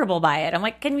comfortable by it. I'm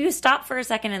like, can you stop for a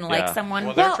second and like Yeah. someone?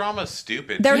 Well, their drama's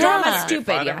stupid. their too. drama's They stupid,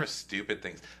 fight yeah. over stupid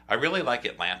things. I really like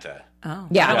Atlanta. Oh,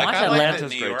 Yeah. I haven't I watched I it. like Atlanta's that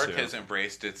New great, York too. has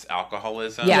embraced its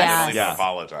alcoholism. Yes. They don't even Yeah.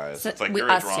 apologize. It's like we- you're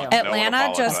us drunk. too. No one Atlanta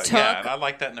just apologizes. Yeah, took- and I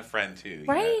like that in a friend too. you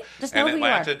Right? know? Just know and who you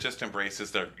are. Atlanta just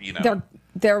embraces their.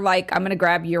 They're like, I'm going to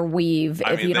grab your weave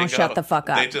I if mean, you they don't go- shut the fuck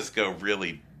up. They just go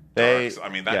really They- dark. I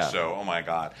mean, that yeah. show. Oh my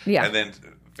god. Yeah. And then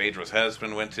Phaedra's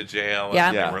husband went to jail. Yeah.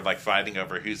 And Yeah. they were like fighting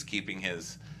over who's keeping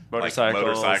his Motorcycles.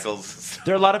 motorcycles.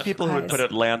 There are a lot of people who would Guys. put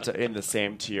Atlanta in the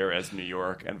same tier as New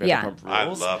York and Yeah. Vanderpump I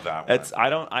Rules. love that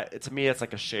one. To me, it's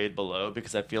like a shade below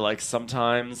because I feel like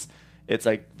sometimes it's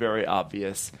like very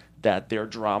obvious that their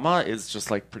drama is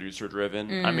just like producer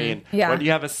driven. I mean, Yeah. when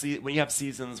you have when you have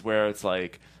seasons where it's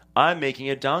like, I'm making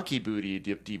a donkey booty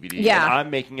DVD, Yeah. and I'm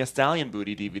making a stallion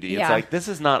booty DVD. Yeah. It's like this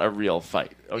is not a real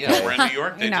fight. Okay, Yeah, where in New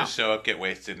York they No. just show up, get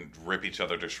wasted, and rip each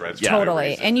other to shreds. Yeah. for no Totally.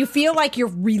 reason. And you feel like you're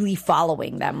really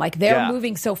following them. Like they're Yeah.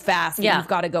 moving so fast that Yeah. you've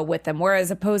got to go with them. Whereas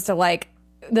opposed to like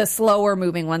the slower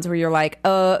moving ones where you're like,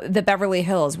 the Beverly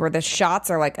Hills, where the shots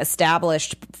are like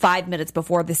established 5 minutes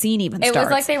before the scene even It starts.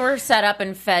 was like they were set up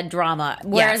and fed drama.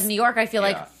 Whereas Yes. New York, I feel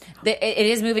like it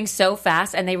is moving so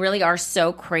fast and they really are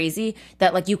so crazy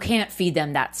that like you can't feed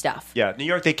them that stuff. Yeah, New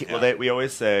York. We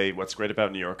always say what's great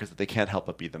about New York is that they can't help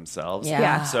but be themselves. Yeah.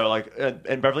 Yeah. So like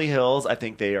in Beverly Hills, I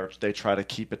think they try to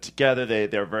keep it together.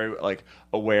 They're very like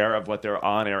aware of what their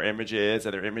on-air image is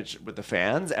and their image with the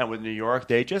fans. And with New York,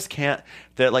 they just can't.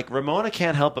 They're like Ramona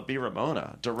can't help but be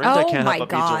Ramona. Dorinda Oh can't my help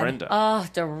but God. be Dorinda. Oh,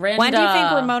 Dorinda. when do you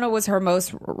think Ramona was her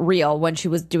most real? When she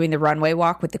was doing the runway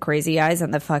walk with the crazy eyes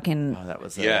and the fucking. Oh, that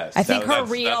was Yes. Yes, I think her that's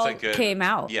real a good, came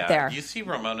out yeah, there. You see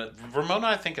Ramona. Ramona,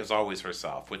 I think, is always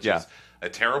herself, which Yeah. is a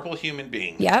terrible human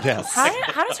being. Yep. Yes.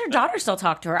 How does her daughter still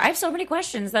talk to her? I have so many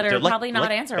questions that are They're probably not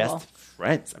like answerable. Best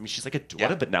friends. I mean, she's like a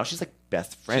daughter, Yeah. but now she's like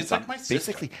best friends. She's like my sister.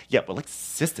 Basically, yeah, we're like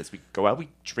sisters. We go out, we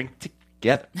drink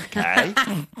together. Okay.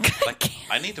 Like,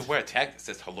 I need to wear a tag that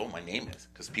says "Hello, my name is,"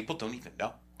 because people don't even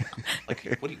know.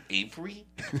 Like, what are you, Avery?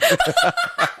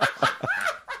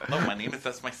 Hello, my name is.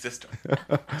 That's my sister.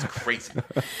 It's crazy.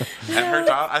 And her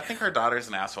daughter, I think her daughter's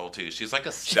an asshole too. She's like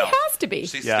a stealth. has to be.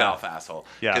 She's Yeah. stealth asshole.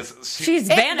 Yeah. 'Cause She's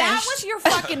If vanished. that was your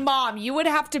fucking mom, you would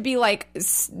have to be like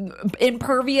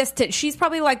impervious to. She's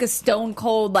probably like a stone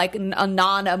cold, like a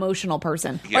non-emotional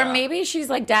person. Yeah. Or maybe she's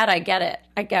like, Dad, I get it.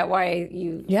 I get why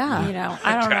you. Yeah. You know,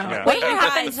 I don't know. Yeah. What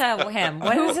happened to him?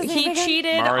 What was his name He again?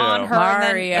 cheated Mario. on her.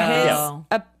 Mario. And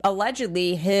then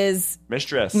allegedly his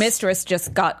mistress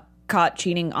just got caught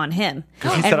cheating on him. He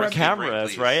And set up Rem-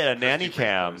 cameras, right? A nanny Christy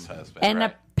cam. Brinkley's husband, And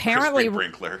right? apparently-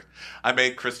 Christy Brinkler. I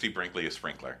made Christy Brinkley a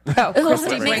sprinkler. Oh,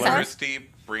 Christy Who Brinkley. Christy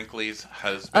Brinkley's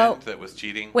husband Oh. that was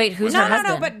cheating. Wait, who's No, her no,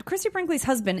 husband? no. But Christy Brinkley's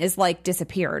husband is like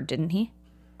disappeared, didn't he?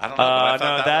 I don't know. But I No,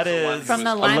 thought that was the one is From the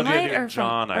who was- Limelight Olivia or from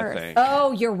Newton-John, I Earth? think.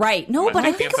 Oh, you're right. No, Am but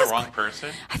I thinking think of it was. the wrong person.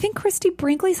 I think Christy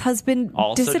Brinkley's husband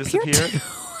Also disappeared. disappeared.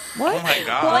 What? Oh my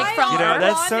God. Like from You know, Earth?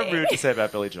 that's so rude to say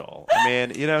about Billy Joel. I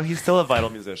mean, you know, he's still a vital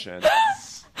musician.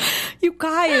 You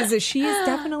guys, she is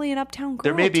definitely an uptown girl.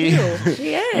 There may be, too.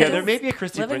 She is. yeah, there may be a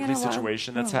Christy Living in Brinkley a wild-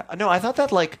 situation. That's no, I thought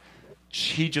that like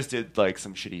she just did like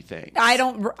some shitty things. I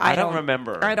don't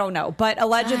remember. I don't know, but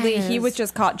allegedly he was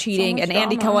just caught cheating, much and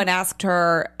Andy drama. Cohen asked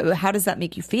her, "How does that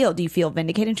make you feel? Do you feel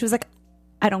vindicated?" And she was like,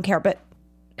 "I don't care," but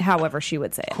however she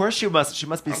would say Of it. course, she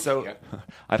must be so. care.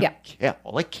 I don't Yeah. care.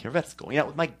 All I care about is going out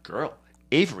with my girl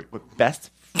Avery. We're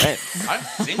best friends. I'm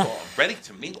single. I'm ready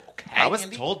to mingle. Okay, I was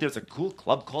Andy? told there's a cool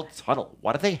club called Tunnel.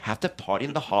 Why do they have to party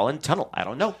in the Holland Tunnel? I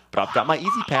don't know, but I've got my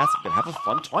Easy Pass. I'm gonna have a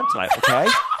fun time tonight. Okay.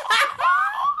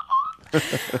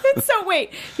 So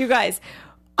wait, you guys.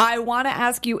 I want to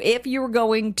ask you if you were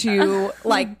going to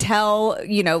like tell,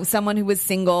 someone who was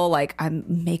single, like,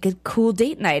 make a cool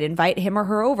date night, invite him or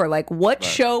her over. Like, what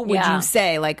show would Yeah. you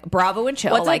say? Like, Bravo and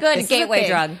Chill. What's a like, good this is gateway thing.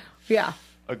 drug? Yeah.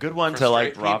 A good one For to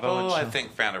like straight Bravo. people, and I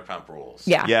think Vanderpump Rules.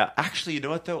 Yeah. Yeah, actually, you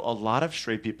know what though? A lot of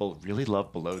straight people really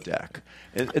love Below Deck.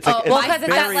 It's like Well, it's because it's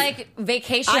that very- like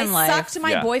vacation I life. sucked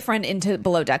my Yeah. boyfriend into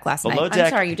Below Deck last Below night. Deck-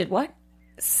 I'm sorry, you did what?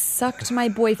 Sucked my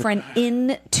boyfriend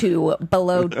into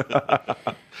Below.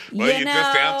 Well, you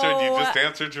just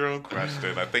answered your own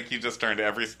question. I think you just turned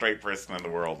every straight person in the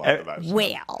world onto that. show.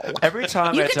 Well, every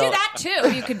time you I could tell do that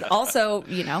too. You could also,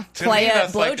 play me, a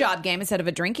that's like blowjob game instead of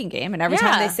a drinking game. And every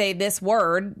Yeah. time they say this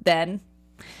word, then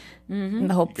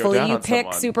hopefully down you on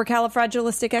pick someone.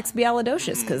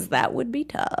 supercalifragilisticexpialidocious because that would be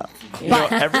tough. you know,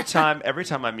 every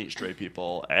time I meet straight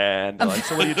people and they're like,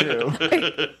 so what do you do?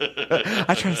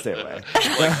 I try to stay away.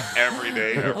 Every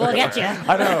day. We'll get you.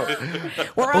 I know.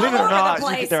 We're Believe it all or over not, the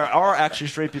place. there are actually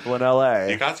straight people in LA.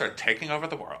 You guys are taking over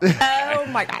the world. Oh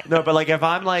my god. No, but like if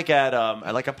I'm like at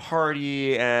like a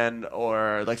party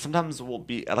or like sometimes we'll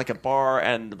be at like a bar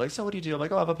and like, so what do you do? I'm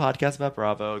like, oh, I have a podcast about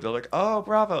Bravo. They're like, oh,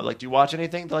 Bravo. Like, do you watch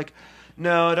anything? They're like,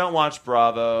 no, I don't watch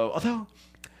Bravo. Although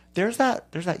there's that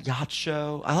yacht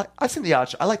show. I've seen the yacht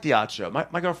show. I like the yacht show.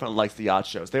 My girlfriend likes the yacht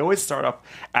shows. They always start off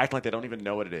acting like they don't even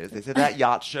know what it is. They say that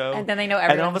yacht show, And then they know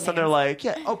And then all of a everyone's sudden they're like,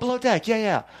 yeah, oh, Below Deck,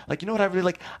 yeah. Like, you know what I really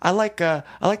like? I like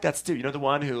that Stu. You know the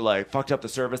one who like fucked up the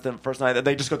service the first night. And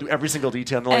they just go through every single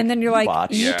detail. And, they're And like, then you're like,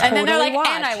 watch. you Yeah. And then they're totally like, watch.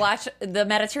 and I watch the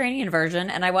Mediterranean version,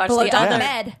 and I watch Below the Deck other.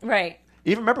 Med. Right.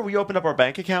 Even remember we opened up our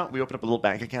bank account? We opened up a little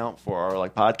bank account for our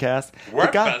like podcast. We're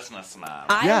The guy- businessmen.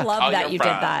 I Yeah. love Tell that your you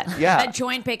friends. did that. Yeah. A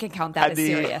joint bank account, that And is the-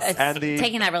 serious. It's And the-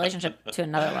 taking that relationship to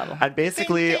another level. And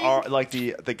basically, our like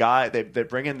the guy they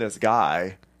bring in this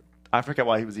guy. I forget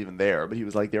why he was even there, but he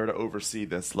was like there to oversee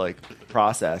this like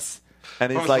process.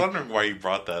 And I he's was like, wondering why you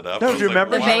brought that up. No, I was do you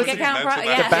remember The he why was- bank would you account, mention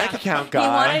yeah. that? the bank account He guy.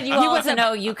 wanted you all to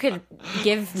know you could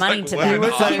give money to what them. an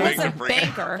was odd like- thing He was a to bring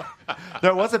up. banker. No,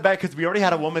 it wasn't bad because we already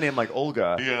had a woman named like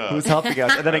Olga Yeah. who was helping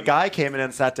us, and then a guy came in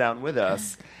and sat down with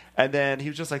us, and then he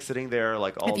was just like sitting there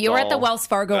like all. If you were at the dull. Wells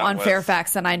Fargo That on was-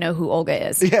 Fairfax, then I know who Olga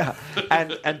is. Yeah,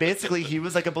 and basically he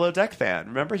was like a Below Deck fan.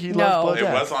 Remember, he No. loved Below It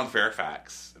Deck. was on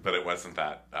Fairfax, but it wasn't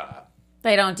that.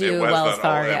 They don't do It was Wells that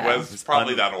Fargo. It was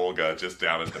probably that Olga just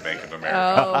down at the Bank of America.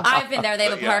 Oh, I've been there. They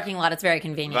have a But yeah. parking lot. It's very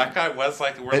convenient. That guy was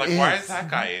like, we're It like, why is. is that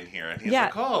guy in here? And he's Yeah.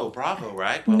 like, oh, Bravo,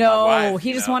 right? Well, my No, wife, he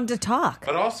you just know. wanted to talk.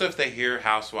 But also, if they hear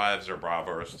Housewives or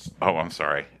Bravo, or, oh, I'm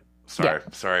sorry,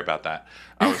 sorry about that.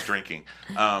 I was drinking.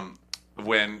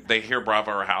 When they hear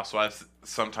Bravo or Housewives,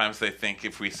 sometimes they think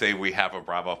if we say we have a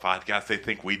Bravo podcast, they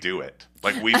think we do it.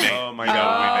 Like we make, Oh my we make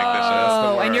the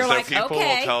show. and you're So like, people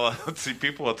okay. will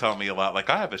people will tell me a lot.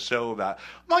 Like I have a show about.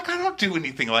 I'm like I don't do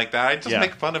anything like that. I just Yeah.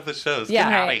 make fun of the shows. Yeah.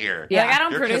 Get out Right. of here. Yeah. Like, I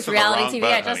don't You're produce kissing the reality wrong TV.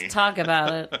 butt, I just honey. talk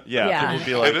about it. Yeah, Yeah. people would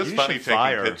be like, It is "You funny should taking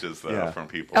fire." pitches though Yeah. from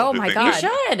people. Oh who my think God. You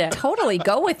should. Totally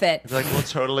go with it. It's like, well,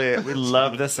 totally, we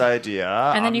love this idea.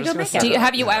 And then I'm you just go gonna make it. set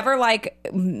Have you ever like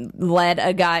led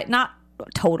a guy, not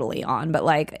totally on, but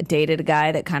like dated a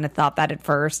guy that kind of thought that at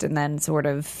first and then sort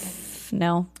of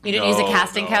no? You didn't use a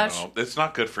casting couch? No. It's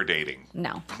not good for dating.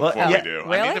 No. Well, What yeah, we do.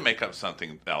 I really? need to make up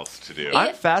something else to do.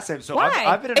 I'm fascinated. So Why?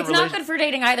 I've been in a It's not relationship. good for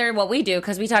dating either, what we do,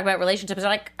 because we talk about relationships. They're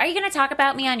like, are you going to talk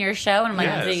about me on your show? And I'm like,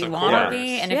 Yes, do you of want to course.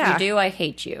 be? And Yeah. if you do, I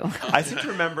hate you. I seem to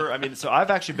remember. I mean, so I've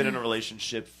actually been in a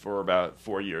relationship for about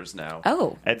 4 years now.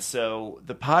 Oh. And so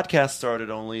the podcast started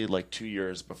only like 2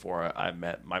 years before I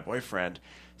met my boyfriend.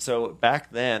 So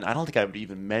back then, I don't think I would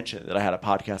even mention that I had a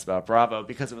podcast about Bravo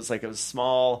because it was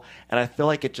small, and I feel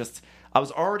like it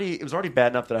was already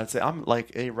bad enough that I'd say I'm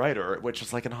like a writer, which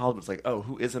is like in Hollywood, it's like, oh,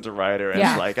 who isn't a writer? And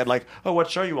Yeah. it's like, oh,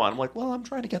 what show you on? I'm like, well, I'm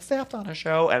trying to get staffed on a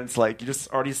show, and it's like you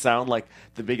just already sound like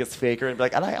the biggest faker, and be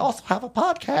like, and I also have a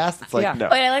podcast. It's like, Yeah. no.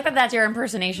 Wait, I like that that's your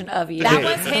impersonation of you. That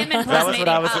was him That was impersonating when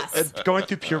I was us. going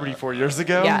through puberty 4 years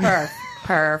ago. Yeah.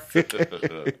 Perf.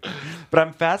 But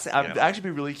I'm fascinated. I'd Yeah. actually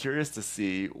be really curious to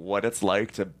see what it's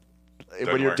like to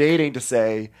when you're work. dating to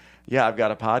say, yeah, I've got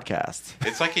a podcast.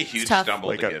 It's like a huge tough. stumble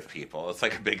Like to a- give people. It's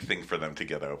like a big thing for them to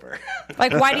get over.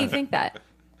 Like, why do you think that?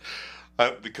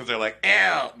 Because they're like,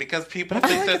 ew. Because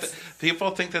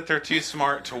people think that they're too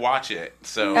smart to watch it.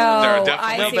 So Oh, they're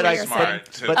I definitely see what too you're smart saying.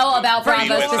 to But- Oh, about be Bravo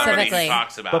with somebody who specifically.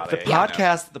 talks about But the it. you know?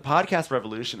 podcast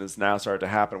revolution is now started to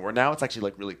happen, where now it's actually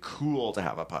like really cool to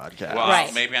have a podcast. Well,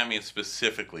 Right. maybe I mean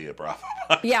specifically a Bravo.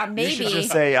 Yeah, You maybe. should just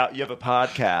say you have a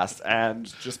podcast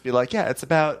and just be like, yeah, it's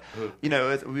about we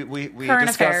Current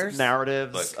discuss affairs.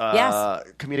 narratives, Look. Yes.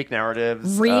 comedic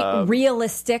narratives,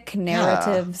 realistic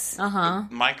narratives.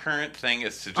 My current thing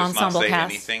is to just Ensemble not say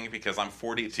cast. anything because I'm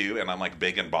 42 and I'm like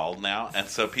big and bald now. And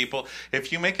so people,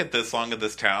 if you make it this long in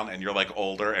this town and you're like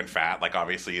older and fat, like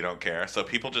obviously you don't care. So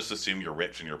people just assume you're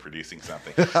rich and you're producing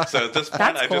something. So at this point,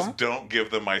 That's I cool. just don't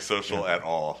give them my social at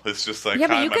all. It's just like, Yeah,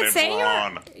 but hi, you my could name's say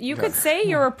Ron. could say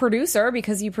you're a producer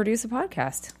because you produce a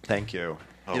podcast. Thank you.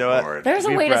 Oh, you know what? Lord. There's a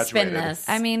We've way to spin graduated. this.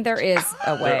 I mean, there is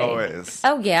a way. There always.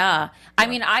 Oh, yeah. I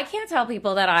mean, I can't tell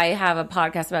people that I have a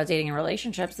podcast about dating and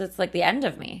relationships. It's like the end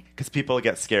of me. Because people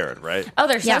get scared, right? Oh,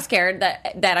 they're so Yeah. scared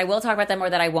that I will talk about them or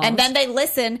that I won't. And then they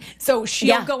listen, so she'll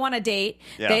Yeah. go on a date.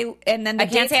 Yeah. And then the I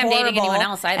can't date's say I'm dating horrible, anyone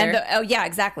else either. And oh yeah,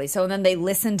 exactly. So then they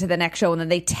listen to the next show, and then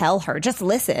they tell her, just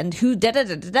listen, who da da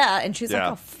da da da, and she's Yeah.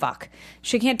 like, oh fuck,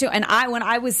 she can't do. And when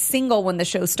I was single when the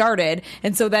show started,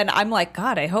 and so then I'm like,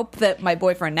 God, I hope that my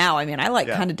boyfriend now. I mean, I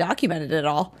Yeah. kind of documented it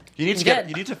all. You need to Good.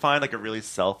 you need to find like a really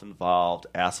self-involved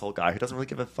asshole guy who doesn't really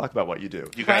give a fuck about what you do.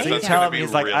 You guys, Right? that's Tell gonna him be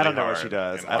he's like, really I don't know what hard she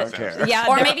does. in I don't Los care. Angeles. Yeah,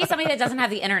 or they're- maybe somebody that doesn't have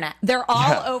the internet. They're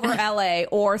all over LA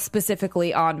or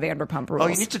specifically on Vanderpump Rules. Oh,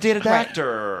 you need to date an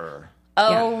actor.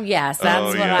 Oh, yes. That's Oh,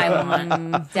 what yeah. I want.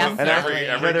 And Definitely.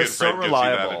 every they're good so friend gives you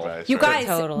that reliable. advice, You right? guys,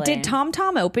 Totally. did Tom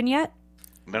open yet?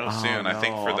 No, soon. I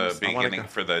think no. for the I wanna beginning, go-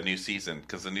 for the new season,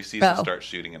 because the new season Oh. starts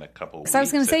shooting in a couple weeks. Because I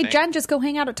was going to say, think. Jen, just go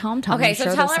hang out at Tom Tom. Okay, I'm so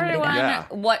sure tell there's somebody everyone there. Yeah.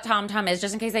 what TomTom is,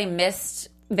 just in case they missed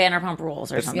Vanderpump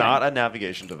Rules or It's something. not a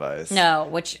navigation device. No,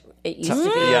 which it used to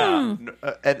be. Yeah.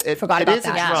 It Forgot it about is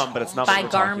that. a Yeah. drum, but it's not By what we're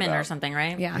talking Garmin or about. something,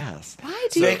 right? Yeah. Yes. Why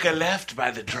do you? Take a left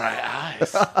by the dry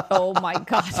ice. Oh my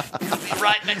god!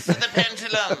 right next to the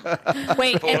pendulum.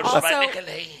 Wait, and also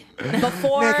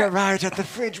before. Make a right at the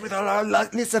fridge with all our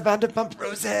Lisa Vanderpump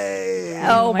Rose.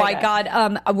 Oh my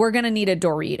god! We're gonna need a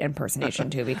Dorit impersonation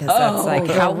too because that's like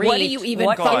how. What do Dorit. you even?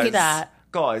 What fucking- fuck is that?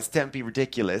 Guys, don't be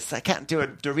ridiculous. I can't do a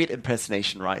Dorit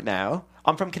impersonation right now.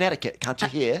 I'm from Connecticut. Can't you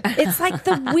hear? It's like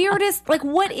the weirdest. Like,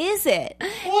 what is it?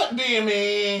 What do you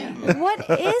mean? What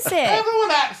is it?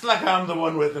 Everyone acts like I'm the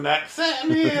one with an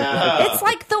accent here. It's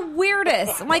like the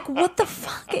weirdest. I'm like, what the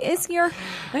fuck is your?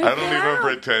 I don't even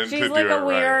pretend She's to do like it a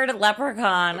weird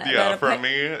leprechaun. right. Yeah, that for appa-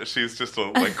 me, she's just a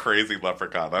like crazy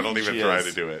leprechaun. I don't even She try is.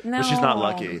 to do it. No. But she's not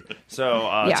lucky. So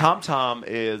Yeah. TomTom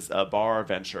is a bar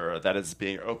venture that is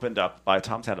being opened up by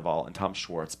Tom Sandoval and Tom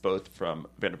Schwartz, both from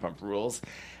Vanderpump Rules.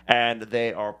 And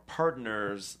they are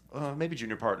partners, maybe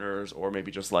junior partners, or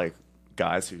maybe just like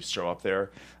guys who show up there.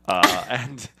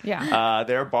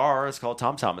 Their bar is called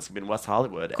TomTom. It's going to be in West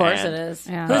Hollywood. Of course it is.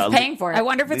 Yeah. Who's paying for it? I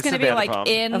wonder if it's Lisa going to be like Vanderpump.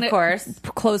 in Of course.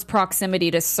 close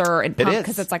proximity to Sir and It Pump is.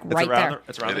 because it's like right around there.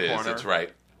 It's around It the is. corner. It's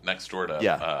right next door to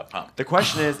Yeah. Pump. The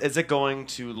question is it going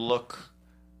to look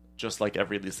just like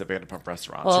every Lisa Vanderpump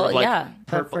restaurant. Well, sort of like yeah,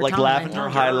 but for like Tom, lavender I know.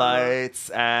 highlights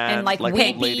And like old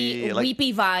weepy, lady, like,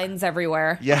 weepy vines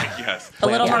everywhere. yeah. Yes. A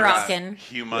little Yeah. Moroccan.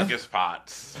 Humongous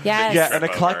pots. Yes. Yeah, an Over.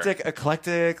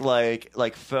 eclectic,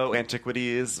 like faux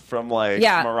antiquities from like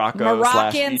Yeah, Morocco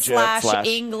Egypt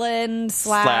England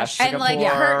slash And like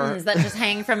Singapore. curtains that just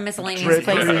hang from miscellaneous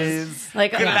places. draperies.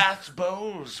 Like Glass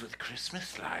bowls with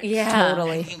Christmas lights. Yeah.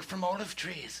 Totally. Hanging from olive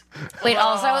trees. Wait,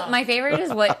 also my favorite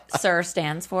is what SIR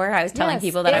stands for. I was telling Yes,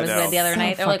 people that I it's was with the other so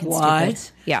night. They're like, fucking what?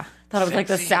 stupid. Yeah. Thought it was like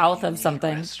the Sexy, south of unique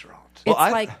something. Restaurant. Well,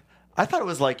 It's like- I thought it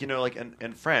was like, like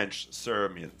in French, "sir"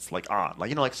 means like on,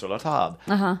 like like sur la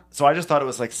table. So I just thought it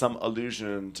was like some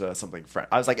allusion to something French.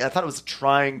 I thought it was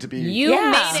trying to be You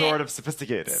Yeah. made sort it of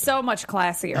sophisticated. so much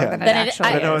classier Yeah. than it Than it- actually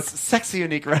I- I know is. it's sexy,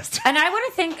 unique restaurant. And I would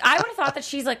have thought that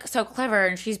she's like so clever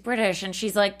and she's British and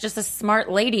she's like just a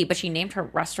smart lady, but she named her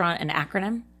restaurant an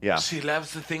acronym. Yeah, She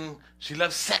loves the thing. She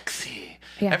loves sexy.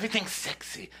 Yeah. Everything's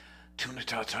sexy. Tuna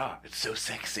tartare. It's so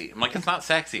sexy. I'm like, it's not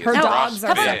sexy. Her it's dogs roast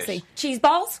are fish. sexy. Cheese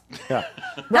balls? yeah.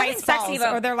 Rice sexy balls,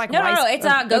 about or they're like no, rice,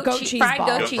 no, it's goat cheese, fried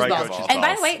balls. goat cheese Fried balls. goat cheese And by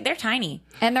the balls. way, they're tiny.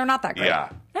 And they're not that great. Yeah.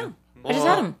 No, I just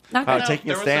had them. Not good. Taking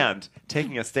there a was a- stand,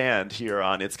 taking a stand here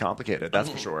on It's Complicated. That's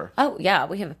for sure. Oh yeah,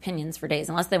 we have opinions for days.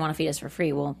 Unless they want to feed us for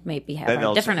free, we'll maybe have Then our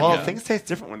they'll different well, opinions. things taste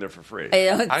different when they're for free.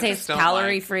 It I tastes just don't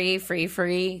calorie like- free,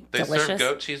 free, They delicious. serve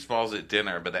goat cheese balls at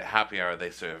dinner, but at happy hour they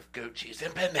serve goat cheese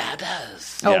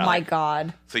empanadas. Oh Yeah. my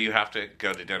God. So you have to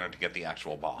go to dinner to get the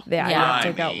actual ball. Yeah, Yeah. you have to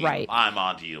I go mean, right. I'm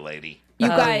on to you, lady. You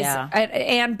Oh, guys,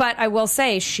 yeah. but I will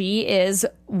say she is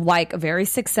like very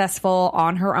successful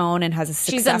on her own and has a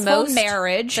She's the successful most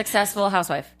marriage. successful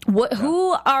housewife.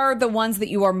 Who are the ones that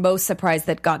you are most surprised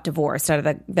that got divorced out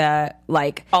of the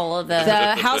like All of the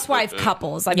the housewife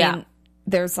couples? I Yeah. mean,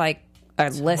 there's like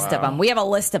a list of them. We have a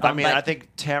list of them. I mean, but I think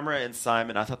Tamara and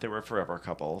Simon, I thought they were a forever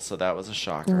couple, so that was a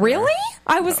shocker. really,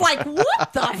 I was like,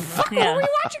 what the fuck? Yeah. Are we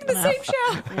watching the same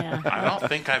show? Yeah. I don't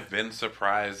think I've been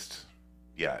surprised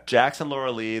yet. Jax and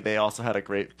Laura Lee, they also had a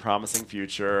great, promising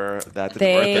future. That didn't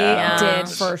They work out. did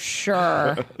for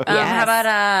sure. How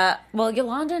about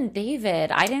Yolanda and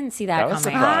David? I didn't see that, That was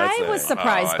coming. surprising. I was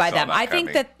surprised Oh, I by saw them. that I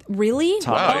think coming. that really,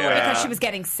 Tom- oh, Oh, yeah. because she was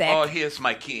getting sick. Oh, here's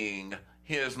my king.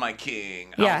 Here's my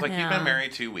king. I Yeah. was like, you've Yeah. been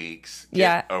married 2 weeks.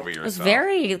 Yeah. Get over yourself. It was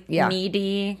very Yeah.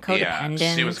 needy, codependent.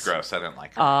 Yeah, she was gross. I didn't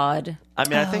like her. Odd. I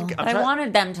mean, I think But I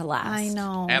wanted them to last. I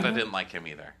know. And I didn't like him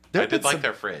either. There I have did been like some-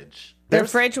 their fridge. Their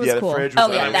fridge was yeah, cool. The fridge was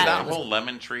Oh, yeah, I mean, that that was- whole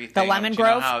lemon tree thing. lemon do you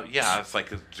know grove? how- yeah, it's like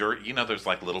a dirt. You know, there's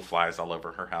like little flies all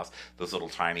over her house. Those little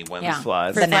tiny ones. Yeah.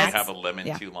 Flies. For They gnats. have a lemon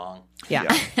Yeah. too long. Yeah.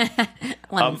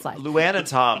 Lemon slide. Luann and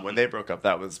Tom, when they broke up,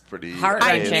 that was pretty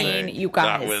Heart-wrenching. I amazing. mean, you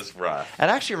guys. That was rough. And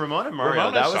actually, Ramona and Mario,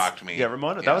 Ramona that was shocked me. Yeah,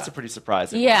 Ramona, that Yeah. was a pretty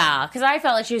surprising. Yeah, because I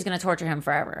felt like she was going to torture him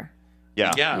forever.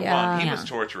 Yeah. Yeah, Yeah. well, he Yeah. was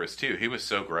torturous too. He was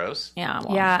so gross. Yeah.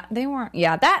 Well, Yeah, they weren't.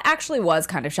 Yeah, that actually was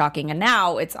kind of shocking. And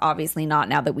now it's obviously not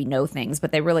now that we know things,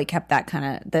 but they really kept that kind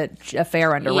of the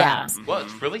affair under Yeah. wraps. Well,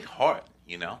 it's really hard,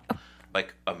 you know?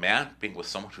 Like a man being with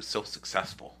someone who's so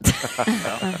successful.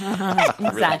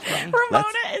 Exactly.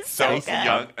 Ramona is So so good.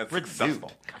 young and Renewed.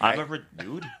 successful. I'm a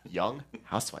renewed young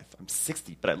housewife. I'm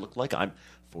 60, but I look like I'm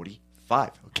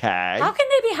 45. Okay. How can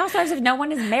they be housewives if no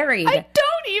one is married? I don't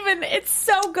even. It's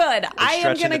so good. I am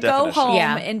stretching going to the go definition. home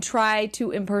Yeah. and try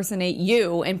to impersonate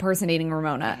you impersonating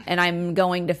Ramona, and I'm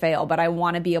going to fail, but I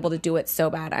want to be able to do it so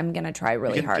bad. I'm going to try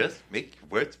really You can hard. just make your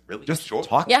words really Just short.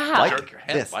 talk Yeah. like Jerk your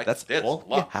head this. like That's this. all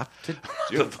you Look. have to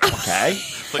do. Okay.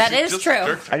 Like That you is just true.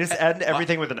 jerk your I just head. end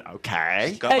everything with an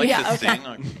okay. Got like Yeah, this okay.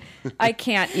 thing. Like, I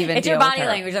can't even. It's deal your with body her.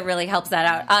 language that really helps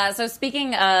that out. So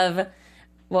speaking of,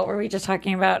 what were we just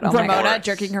talking about? Oh my Ramona God.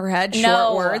 jerking her head. Short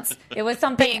No words. It was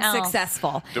something Being else.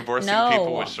 successful. divorcing No.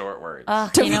 people with short words.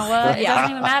 You know what? It Yeah.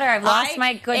 doesn't even matter. I've lost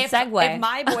my good if, segue. If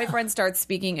my boyfriend starts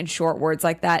speaking in short words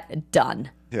like that, done.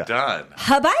 Yeah. Done.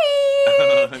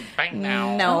 Bye. Bang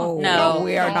now. No,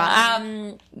 we are not.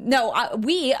 No,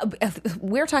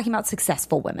 we're talking about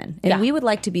successful women, and Yeah. we would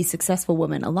like to be successful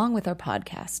women along with our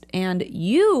podcast. And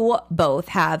you both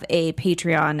have a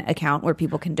Patreon account where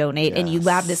people can donate, and you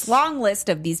have this long list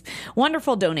of these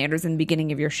wonderful donators in the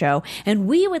beginning of your show, and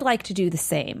we would like to do the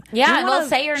same. Yeah, We and wanna we'll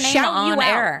say your name shout on you out.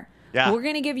 air. Yeah. We're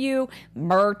going to give you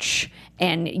merch,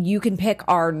 and you can pick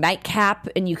our nightcap,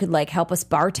 and you could like help us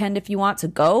bartend if you want. So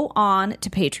go on to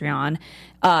Patreon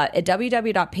at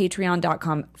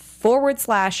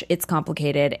www.patreon.com/It's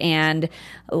Complicated, and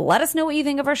let us know what you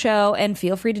think of our show, and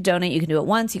feel free to donate. You can do it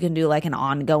once. You can do like an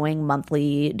ongoing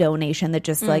monthly donation that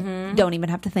just like don't even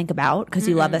have to think about because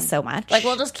you love us so much. Like,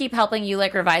 we'll just keep helping you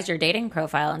like revise your dating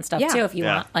profile and stuff Yeah. too if you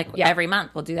Yeah. want. Like every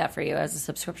month, we'll do that for you as a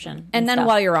subscription. and then stuff.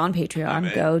 while you're on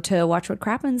Patreon, go to Watch What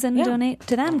Crappens and donate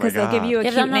to them because they'll give God. you a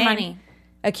give cute them the name. money.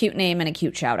 a cute name and a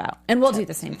cute shout out. And we'll do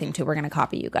the same thing too. We're going to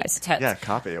copy you guys. Totes. Yeah,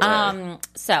 copy away.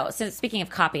 So speaking of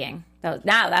copying, now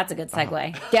that's a good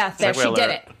segue. Yeah, there, Segue she alert. did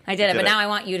it. I did it, Did but it. now I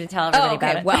want you to tell everybody Oh,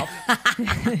 okay. about it. Well,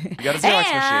 You got a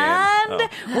Xerox machine.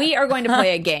 and we are going to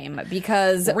play a game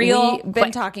because Real we've been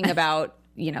quick. talking about,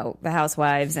 you know, the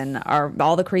housewives and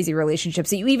all the crazy relationships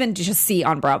that you even just see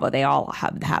on Bravo. They all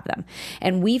have them.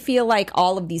 And we feel like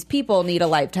all of these people need a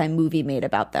Lifetime movie made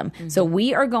about them. So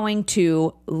we are going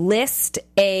to list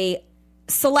a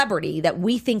celebrity that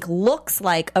we think looks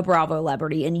like a Bravo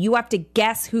celebrity, and you have to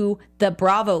guess who the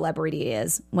Bravo celebrity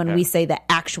is when we say the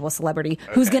actual celebrity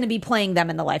who's going to be playing them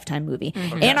in the Lifetime movie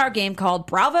in our game called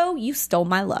Bravo, You Stole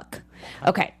My Look.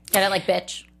 Okay. Get it like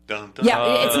bitch. Dun, dun,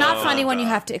 Yeah, it's not dun, funny when dun, you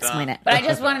have to dun. explain it. But I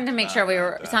just wanted to make sure we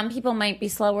were. Some people might be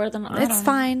slower than I It's don't know.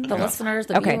 fine. The listeners,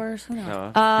 the Okay. viewers, who knows?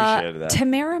 No, appreciated that.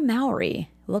 Tamara Mowry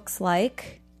looks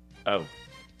like.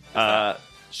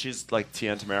 She's like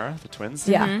Tia and Tamara, the twins.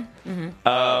 Yeah.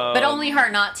 But only her,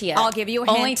 not Tia. I'll give you a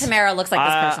Only hint. Tamara looks like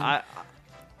this person.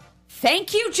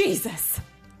 Thank you, Jesus.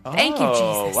 Thank you,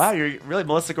 Jesus. Wow, you're really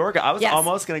Melissa Gorga. I was Yes.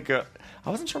 almost gonna go. I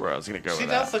wasn't sure where I was gonna go She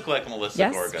with does that. look like Melissa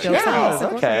Yes, Gorga. she looks like Melissa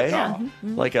Yeah, okay. Yeah.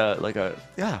 Like a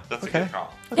yeah. That's okay. a good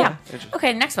call. Yeah. Interesting.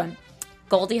 Okay, next one.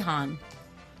 Goldie Hawn.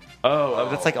 Oh,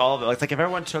 that's like all of it. Like if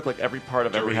everyone took like every part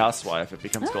of every Dorit. housewife, it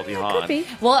becomes Goldie Could Hawn. be.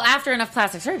 Well, after enough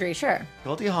plastic surgery, sure.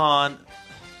 Goldie Hawn.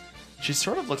 She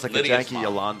sort of looks like Lydia's a janky mom.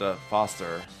 Yolanda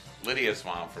Foster. Lydia's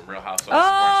mom from Real Housewives of Orange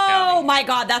Oh County. my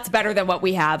God, that's better than what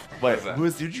we have. Wait, is that? who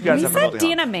did you guys We have? for said Goldie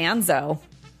Dina Manzo.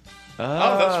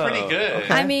 Oh, that's pretty good.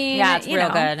 I mean, Yeah, it's you real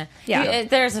know. good. Yeah.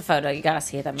 There's a photo. You gotta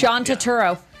see them. John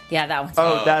Turturro. Yeah, that one's.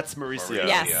 Oh, that's Mauricio.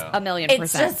 Yes, Yeah. a million It's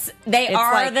percent. just they It's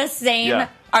are like- the same. Yeah.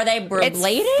 Are they It's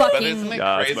related? But fucking isn't it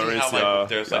Yeah, it's crazy how Mauricio. like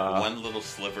there's like Yeah. one little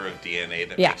sliver of DNA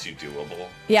that Yeah. makes you doable?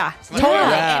 yeah, that totally. weird?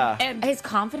 Yeah. And His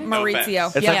confidence. Maurizio.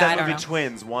 offense. It's yeah, like I that don't movie know.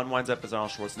 Twins. One winds up as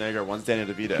Arnold Schwarzenegger, one's Danny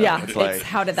DeVito. Yeah, it's like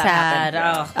how did that Sad.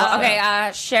 happen? Oh.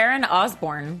 Okay. Sharon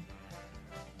Osbourne.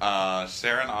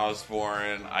 Sharon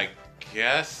Osbourne, I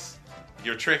guess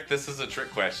your trick. This is a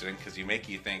trick question because you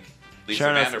think Lisa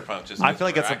Sharon, Vanderpump just. I feel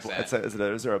like her it's accent.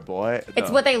 is there a boy? It's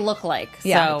No. what they look like.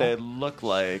 Yeah. So. they look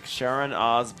like. Sharon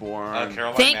Osbourne.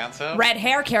 Caroline Think Manzo. red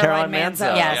hair, Caroline Caroline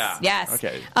Manzo. Manzo. Yes. Yeah. Yes.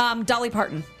 Okay. Dolly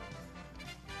Parton.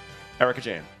 Erica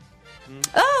Jane.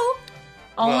 Oh,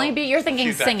 Only Well, be you're thinking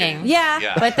she's that singing. good. yeah.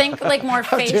 Yeah. But think like more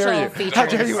How facial dare you? features. How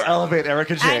dare you elevate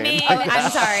Erica Jane? I mean,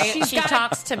 I'm sorry. She's she got a-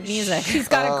 talks to music. She's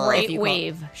got a If great you will.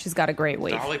 wave. She's got a great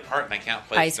wave. Dolly Parton. I can't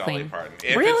place Ice Dolly Queen. Parton.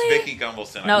 If Really? it's Vicky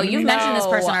Gumbelson. No, I would- you've mentioned this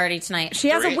person No. already tonight. She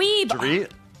has a Dorit. weave. Dorit?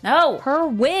 No. Her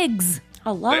wigs.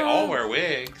 Hello. They all wear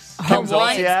wigs. Kim The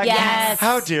one- Zolciak? yes.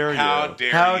 How dare you? How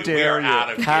dare How you? dare We are you? out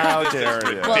of here. How This is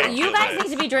dare you? Well, you guys ridiculous.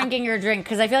 need to be drinking your drink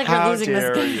because I feel like you're How losing this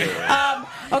dare game. you?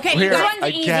 Okay, We're this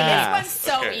one's easy. This aghast. one's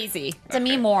so Okay. easy.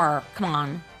 Demi Moore. Come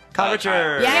on. Kyle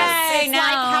Richards. Yes, it's no, like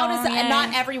how does yay.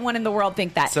 not everyone in the world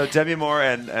think that? So Demi Moore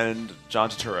and John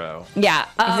Turturro. yeah,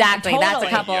 Exactly. That's a totally.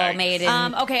 couple Yikes. made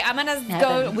in. Okay, I'm gonna go.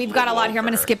 Heaven. We've got a lot here. I'm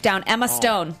gonna skip down. Emma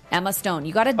Stone. Emma Stone.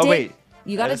 You gotta dig. Oh, wait.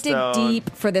 You gotta Emma dig Stone.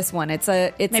 deep for this one. It's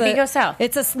Maybe go south.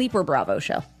 It's a sleeper Bravo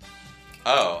show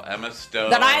Oh, Emma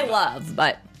Stone. that I love,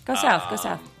 but go south. Go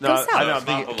south. No, Go south. I know. I'm It's not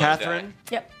thinking below Catherine.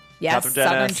 Yep. yes, Catherine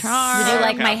Southern Dennis. Charm. Did you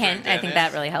like my Catherine hint? I think Dennis.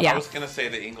 that really helped. Yeah. I was gonna say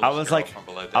the English I was girl like, from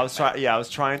Below Deck. I was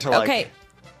trying to like. Okay,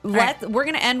 we're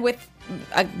gonna end with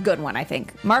a good one. I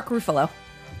think Mark Ruffalo.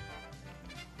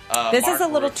 This is a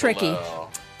little tricky.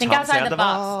 Think Tom outside the Sandoval?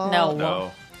 box. No.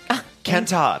 No. Ken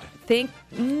Todd. Think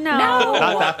no.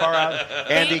 Not that far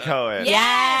out. Andy Cohen.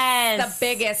 Yes. The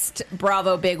biggest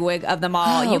Bravo bigwig of them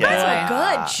all. Oh, You guys boy.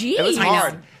 are good. Jeez. It was I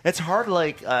hard. know. It's hard.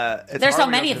 Like it's There's hard so when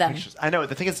you many look of at the them. pictures. I know.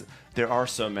 The thing is, there are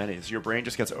so many. So your brain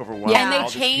just gets overwhelmed. Yeah. And with they all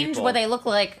these change people. what they look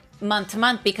like month to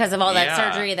month because of all that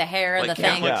surgery, the hair, like, the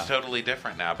Kim thing. looks Yeah. totally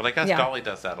different now, but I guess Yeah. Dolly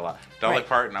does that a lot. Dolly Right.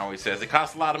 Parton always says it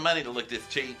costs a lot of money to look this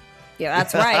cheap. Yeah,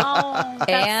 that's right. Oh,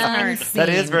 and That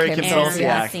is very Kim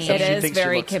Zolciak. Zolciak. It It is thinks she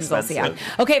very looks Kim Zolciak. expensive.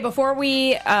 Okay, before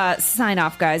we sign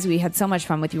off, guys, we had so much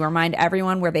fun with you. Remind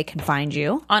everyone where they can find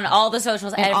you. On all the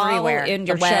socials, And all everywhere. in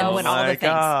your The web. show and all Oh my the things.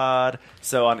 God.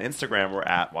 So on Instagram, we're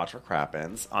at Watch What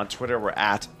Crappens. On Twitter, we're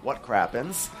at What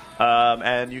Crappens.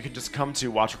 And you can just come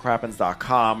to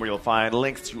watchwhatcrappens.com where you'll find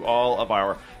links to all of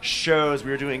our shows.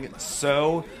 We are doing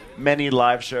so many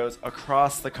live shows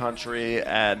across the country.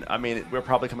 And, I mean, we're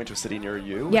probably coming to a city near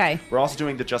you. Yay. We're also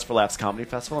doing the Just for Laughs Comedy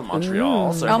Festival in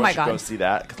Montreal. So Oh everyone my should God. go see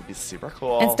that because it'll be super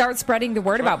cool. And start spreading the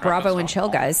word about Bravo and Chill,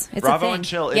 guys. It's a Bravo thing. and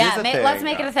Chill. It Yeah, is a thing. let's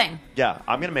make it a thing. Yeah,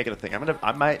 I'm going to make it a thing.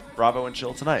 I might Bravo and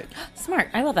Chill tonight. Smart.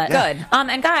 I love that. Yeah. Good.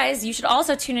 And guys, you should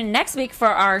also tune in next week for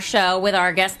our show with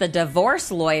our guests, the divorce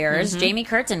lawyers, Jamie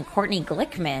Kurtz and Courtney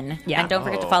Glickman. Yeah. And don't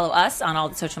forget to follow us on all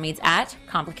the social medias at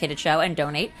Complicated Complicated Show and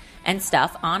donate and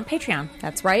stuff on Patreon.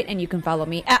 That's right. And you can follow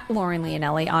me at Lauren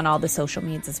Leonelli on all the social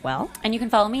medias as well. And you can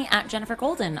follow me at Jennifer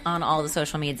Golden on all the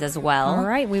social medias as well. All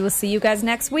right. We will see you guys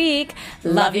next week.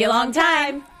 Love you a long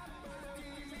time.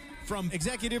 From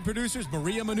executive producers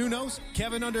Maria Menounos,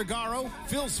 Kevin Undergaro,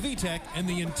 Phil Svitek, and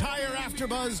the entire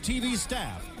AfterBuzz TV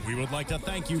staff, we would like to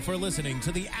thank you for listening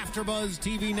to the AfterBuzz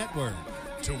TV network.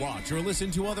 To watch or listen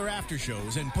to other after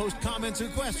shows and post comments or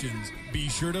questions, be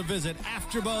sure to visit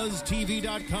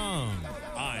AfterBuzzTV.com.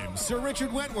 I'm Sir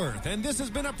Richard Wentworth, and this has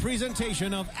been a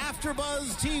presentation of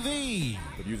AfterBuzz TV.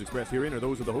 The views expressed herein are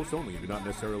those of the hosts only and do not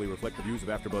necessarily reflect the views of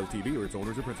AfterBuzz TV or its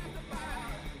owners or principals.